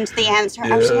question into the answer.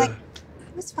 I was just like,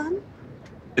 it was fun.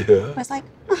 I was like,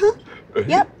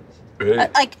 yep.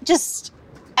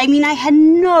 I had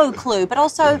no clue, but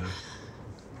also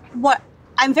what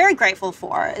I'm very grateful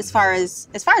for as far as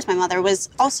my mother was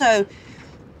also,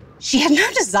 she had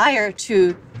no desire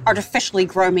to artificially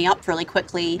grow me up really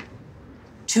quickly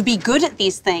to be good at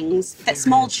these things that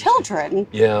small children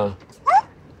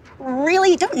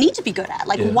really don't need to be good at.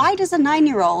 Why does a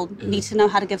 9-year-old need to know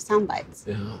how to give sound bites?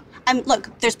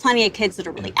 Look, there's plenty of kids that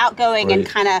are really outgoing and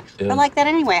kind of are like that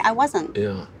anyway. I wasn't.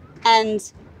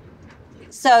 And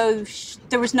so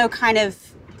there was no kind of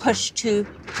push to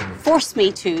force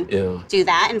me to do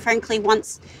that. And frankly,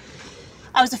 once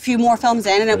I was a few more films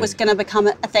in and it was going to become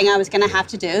a thing I was going to have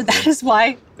to do, that is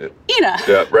why, Ina.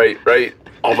 Yeah, right.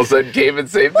 All of a sudden came and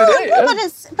saved the day.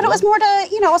 But it was more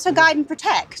to, also guide and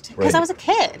protect because I was a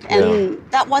kid and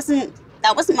that wasn't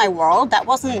my world. That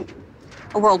wasn't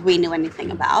a world we knew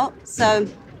anything about. So,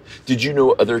 did you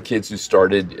know other kids who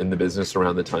started in the business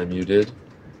around the time you did?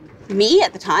 Me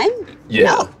at the time? Yeah.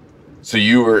 No. So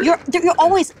you were... You're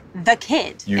always the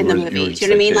kid in the movie. Do you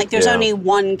know what I mean? Like there's only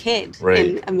one kid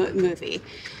in a movie.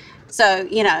 So,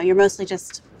 you're mostly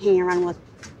just hanging around with,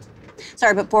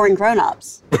 sorry, but boring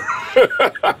grown-ups.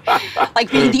 Like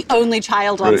being the only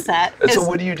child on set. And so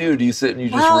what do? Do you sit and you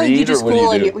just read? You do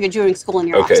school and you're doing school in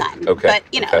your off time. Okay.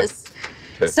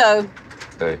 But, so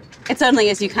it's only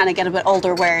as you kind of get a bit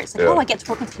older where it's like, I get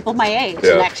to work with people my age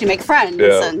and actually make friends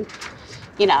and,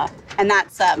 and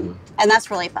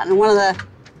that's really fun. And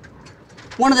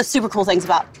one of the super cool things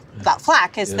about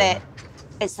Flack is that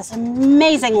it's this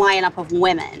amazing lineup of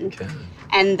women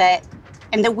and that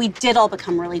we did all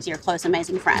become really dear, close,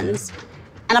 amazing friends.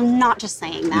 And I'm not just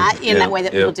saying that in that way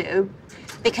that people do.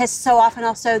 Because so often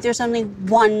also there's only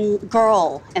one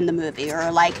girl in the movie,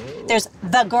 or like there's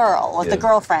the girl or the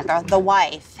girlfriend or the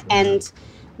wife. And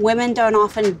women don't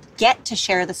often get to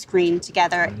share the screen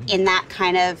together in that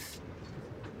kind of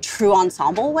true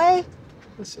ensemble way.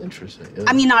 That's interesting.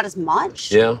 Not as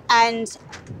much. Yeah. And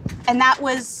that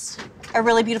was a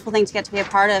really beautiful thing to get to be a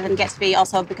part of and get to be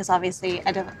also because obviously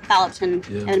I developed an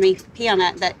MVP on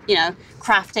it that, you know,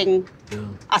 crafting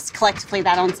us collectively,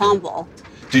 that ensemble.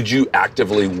 Did you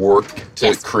actively work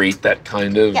to create that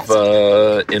kind of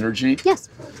energy? Yes.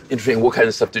 Interesting. What kind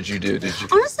of stuff did you do?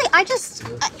 Honestly,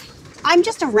 I'm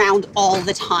just around all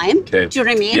the time. Okay. Do you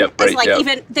know what I mean? Yep, right, it's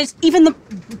like even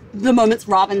the moments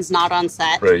Robin's not on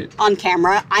set, on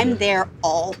camera, I'm there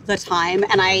all the time,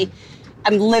 and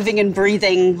I'm living and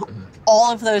breathing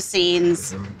all of those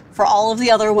scenes for all of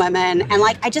the other women, and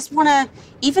like I just want to,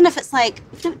 even if it's like,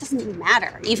 even if it doesn't even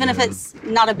matter, even if it's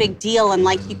not a big deal, and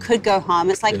like you could go home,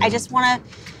 it's like I just want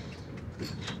to,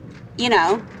 you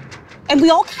know. And we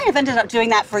all kind of ended up doing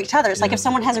that for each other. It's like if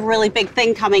someone has a really big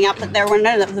thing coming up, that there would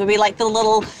be like the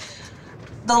little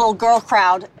girl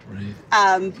crowd,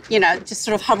 you know, just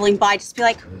sort of huddling by, just be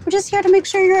like, we're just here to make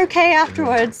sure you're okay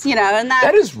afterwards, you know. And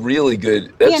that is really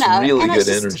good. That's, you know, really good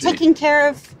energy. Taking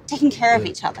care of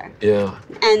each other. Yeah.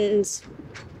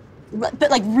 But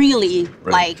like really,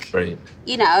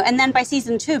 you know. And then by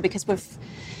season 2, because we've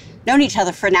known each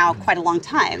other for now quite a long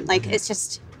time, like it's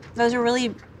just those are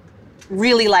really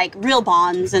like real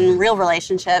bonds and real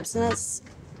relationships, and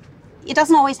it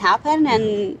doesn't always happen,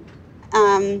 and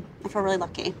I feel really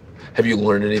lucky. Have you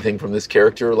learned anything from this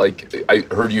character? Like I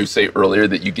heard you say earlier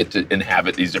that you get to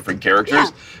inhabit these different characters.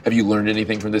 Yeah. Have you learned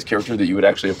anything from this character that you would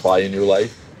actually apply in your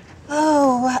life?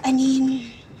 Oh, I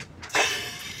mean...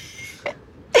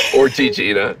 Or teach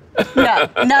Ina? No.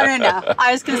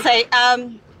 I was going to say,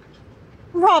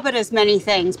 Robin is many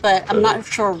things, but I'm not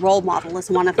sure a role model is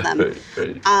one of them. If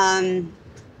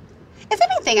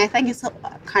anything, I think it's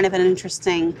kind of an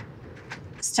interesting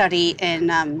study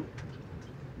in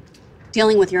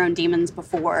dealing with your own demons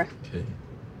before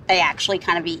they actually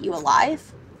kind of eat you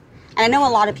alive. And I know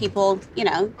a lot of people, you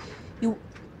know,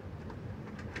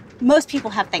 most people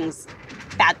have things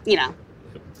bad, you know,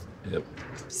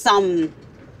 some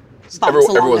bumps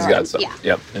along everyone's their got own. some. Yeah.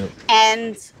 Yep.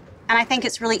 And I think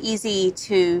it's really easy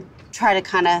to try to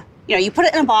kind of, you know, you put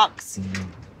it in a box,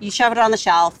 you shove it on the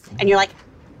shelf, and you're like,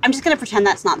 I'm just going to pretend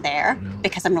that's not there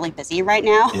because I'm really busy right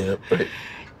now. Yeah, right.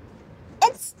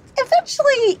 It's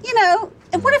eventually, you know,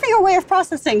 whatever your way of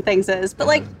processing things is, but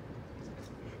like,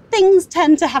 things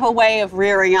tend to have a way of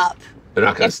rearing up. They're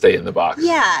not going to stay in the box.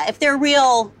 Yeah, if they're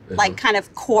real, like, kind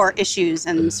of core issues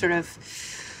and sort of,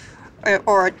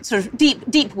 or sort of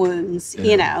deep wounds,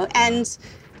 you know, and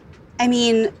I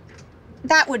mean,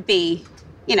 that would be,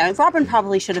 you know, Robin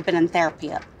probably should have been in therapy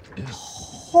a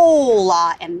whole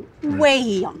lot and way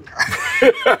younger.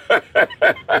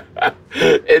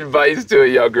 Advice to a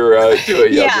younger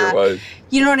one.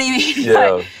 You know what I mean?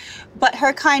 Yeah. But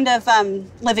her kind of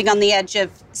living on the edge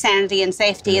of sanity and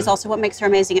safety is also what makes her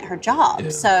amazing at her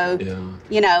job. So,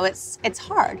 you know, it's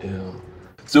hard. Yeah.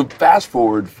 So fast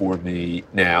forward for me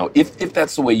now, if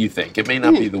that's the way you think. It may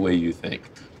not be the way you think.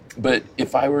 But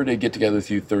if I were to get together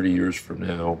with you 30 years from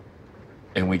now,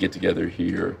 and we get together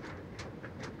here,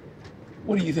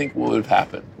 what do you think would have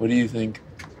happened? What do you think,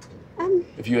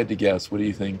 if you had to guess, what do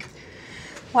you think?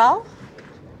 Well,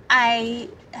 I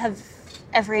have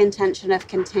every intention of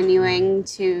continuing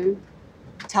to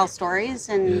tell stories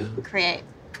and create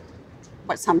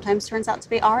what sometimes turns out to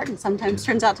be art and sometimes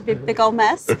turns out to be a big old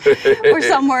mess or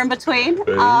somewhere in between.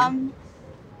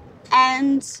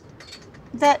 And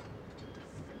that,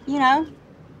 you know,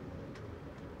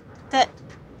 that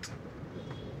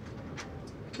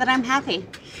I'm happy.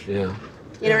 Yeah.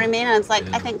 You know what I mean? And it's like,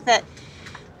 I think that,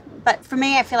 but for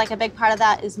me, I feel like a big part of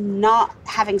that is not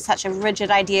having such a rigid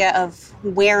idea of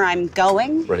where I'm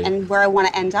going and where I want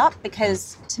to end up,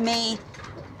 because to me,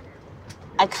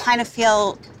 I kind of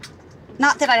feel,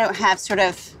 not that I don't have sort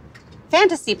of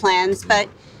fantasy plans, but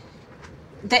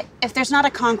that if there's not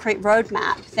a concrete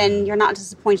roadmap, then you're not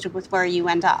disappointed with where you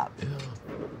end up. Yeah.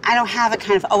 I don't have a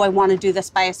kind of, I want to do this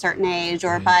by a certain age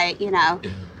or by, you know.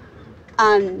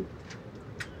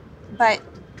 But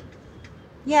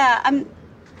yeah,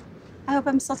 I hope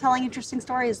I'm still telling interesting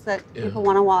stories that people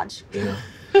want to watch. Yeah.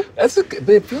 But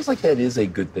it feels like that is a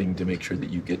good thing, to make sure that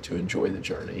you get to enjoy the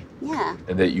journey. Yeah.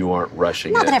 And that you aren't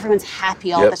rushing Not it. that everyone's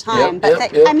happy all the time,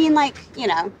 but I mean, like, you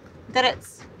know, that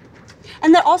it's,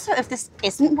 and that also if this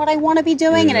isn't what I want to be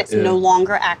doing and it's no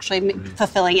longer actually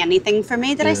fulfilling anything for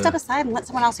me, that I step aside and let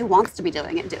someone else who wants to be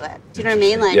doing it do it. Do you know what I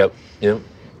mean? Like,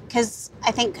 because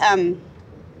I think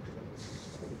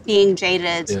being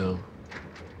jaded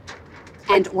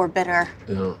and or bitter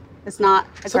is not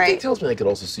a Something great... tells me I could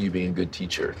also see you being a good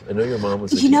teacher. I know your mom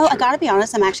was a teacher. You know, I gotta be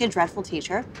honest, I'm actually a dreadful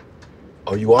teacher.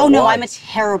 Oh, you are? Oh, no, Why? I'm a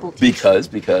terrible teacher.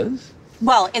 Because?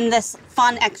 Well, in this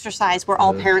fun exercise where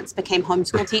all parents became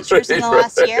homeschool teachers in the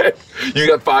last year. You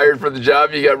got fired from the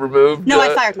job? You got removed? No,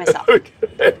 I fired myself.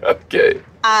 Okay.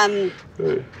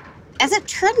 As it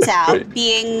turns out,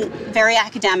 being very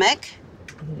academic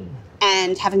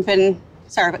and having been,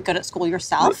 sorry, but good at school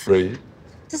yourself,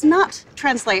 does not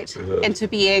translate into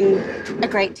being a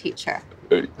great teacher.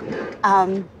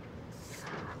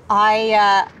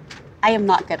 I am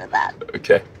not good at that.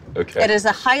 Okay. It is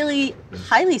a highly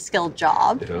skilled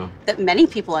job that many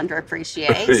people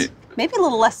underappreciate. Maybe a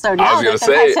little less so now. I was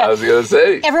going to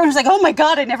say. Everyone was like, oh my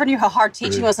God, I never knew how hard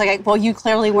teaching was. Like, well, you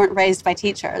clearly weren't raised by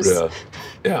teachers.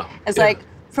 Yeah. It's like,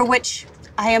 for which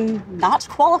I am not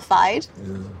qualified.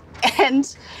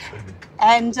 And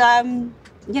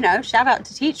you know, shout out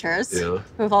to teachers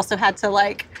who've also had to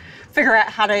like figure out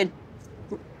how to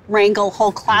wrangle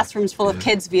whole classrooms full of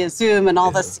kids via Zoom and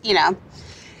all this, you know.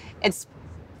 It's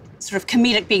sort of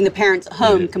comedic being the parents at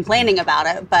home complaining about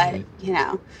it, but you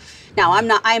know, no,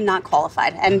 I am not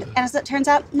qualified, and as it turns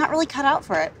out, not really cut out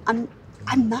for it. I'm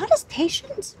not as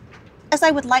patient as I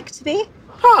would like to be.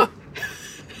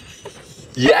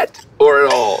 Yet or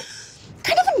at all?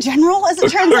 Kind of in general, as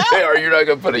it turns out. Or you're not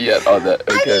gonna put a yet on that?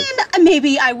 Okay. I mean,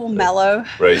 maybe I will mellow.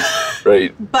 Right.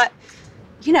 But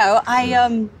you know,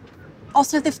 I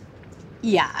also it's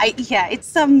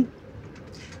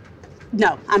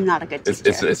no, I'm not a good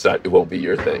teacher. It's not. It won't be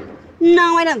your thing.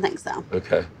 No, I don't think so.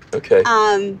 Okay.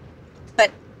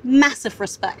 But massive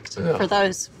respect for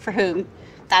those for whom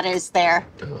that is their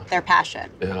passion.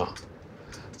 Yeah.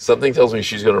 Something tells me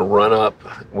she's going to run up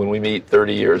when we meet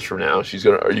 30 years from now. Are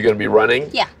you going to be running?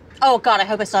 Yeah. Oh God, I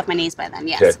hope I still have my knees by then.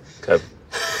 Yes. Okay.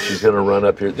 She's going to run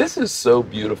up here. This is so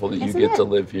beautiful that you get to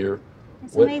live here.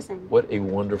 It's amazing. What a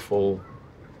wonderful.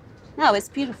 No, it's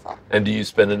beautiful. And do you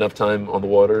spend enough time on the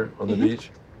water, on the beach?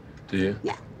 Do you?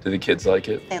 Yeah. Do the kids like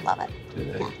it? They love it. Do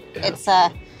they? Yeah. It's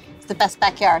the best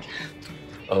backyard.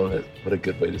 Oh, what a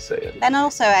good way to say it. And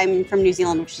also, I'm from New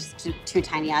Zealand, which is two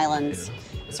tiny islands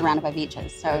surrounded by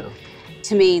beaches. So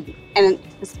to me, and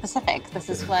it's Pacific, this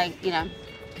is why, you know,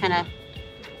 kind of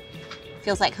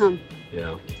feels like home.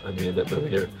 Yeah, I made that move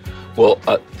here. Well,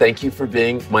 thank you for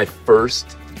being my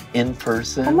first in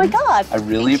person. Oh my God! I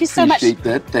really appreciate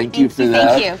that. Thank you for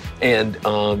that. Thank you. And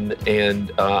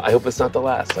I hope it's not the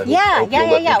last. I hope you'll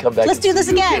let me come back. Let's do this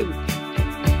again.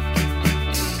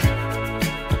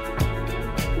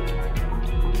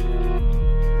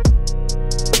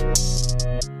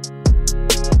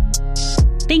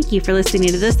 Thank you for listening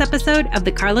to this episode of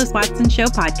the Carlos Watson Show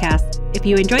podcast. If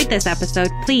you enjoyed this episode,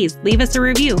 please leave us a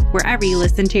review wherever you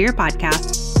listen to your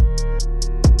podcasts.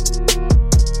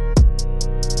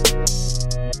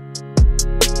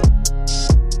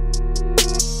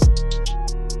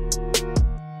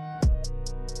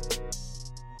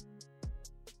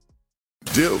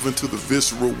 Delve into the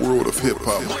visceral world of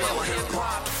hip-hop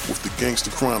with the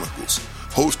Gangsta Chronicles,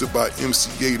 hosted by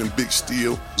MC8 and Big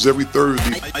Steel. Every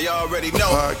Thursday, a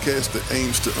podcast that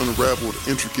aims to unravel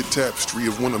the intricate tapestry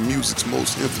of one of music's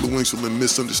most influential and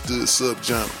misunderstood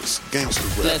subgenres, gangsta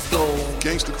rap. Let's go.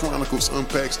 Gangsta Chronicles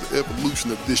unpacks the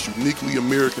evolution of this uniquely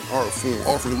American art form,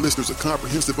 offering listeners a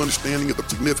comprehensive understanding of the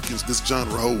significance this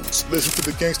genre holds. Listen to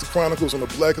the Gangsta Chronicles on the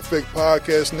Black Effect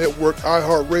Podcast Network,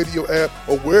 iHeartRadio app,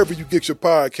 or wherever you get your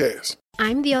podcasts.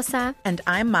 I'm Diosa. And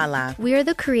I'm Mala. We are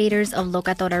the creators of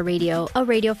Locatora Radio, a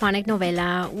radiophonic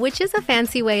novela, which is a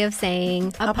fancy way of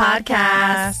saying a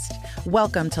podcast.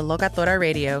 Welcome to Locatora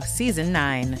Radio, Season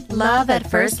 9. Love at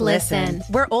first listen.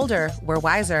 We're older, we're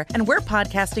wiser, and we're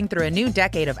podcasting through a new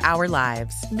decade of our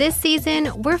lives. This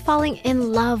season, we're falling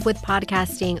in love with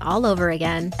podcasting all over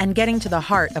again. And getting to the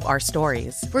heart of our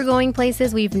stories. We're going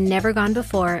places we've never gone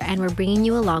before, and we're bringing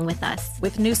you along with us.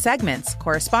 With new segments,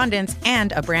 correspondence,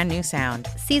 and a brand new sound.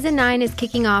 Season 9 is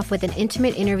kicking off with an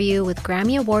intimate interview with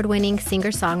Grammy Award-winning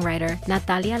singer-songwriter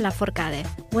Natalia Lafourcade.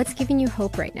 What's giving you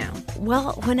hope right now?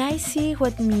 Well, when I see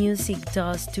what music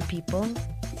does to people,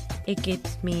 it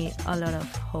gives me a lot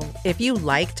of hope. If you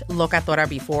liked Locatora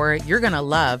before, you're going to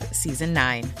love Season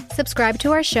 9. Subscribe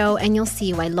to our show and you'll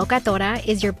see why Locatora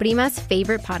is your prima's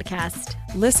favorite podcast.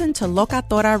 Listen to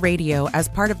Locatora Radio as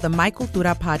part of the My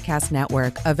Cultura Podcast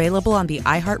Network, available on the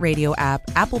iHeartRadio app,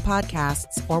 Apple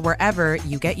Podcasts, or wherever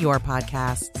you get your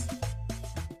podcasts.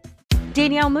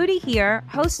 Danielle Moody here,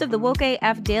 host of the Woke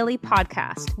AF Daily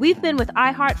podcast. We've been with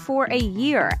iHeart for a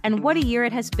year, and what a year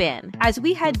it has been. As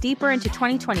we head deeper into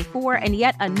 2024 and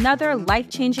yet another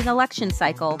life-changing election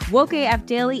cycle, Woke AF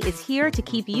Daily is here to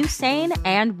keep you sane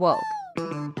and woke.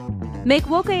 Make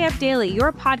Woke AF Daily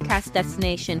your podcast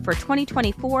destination for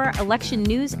 2024 election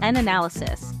news and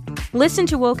analysis. Listen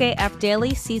to Woke AF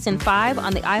Daily Season 5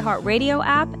 on the iHeartRadio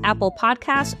app, Apple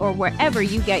Podcasts, or wherever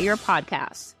you get your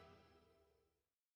podcasts.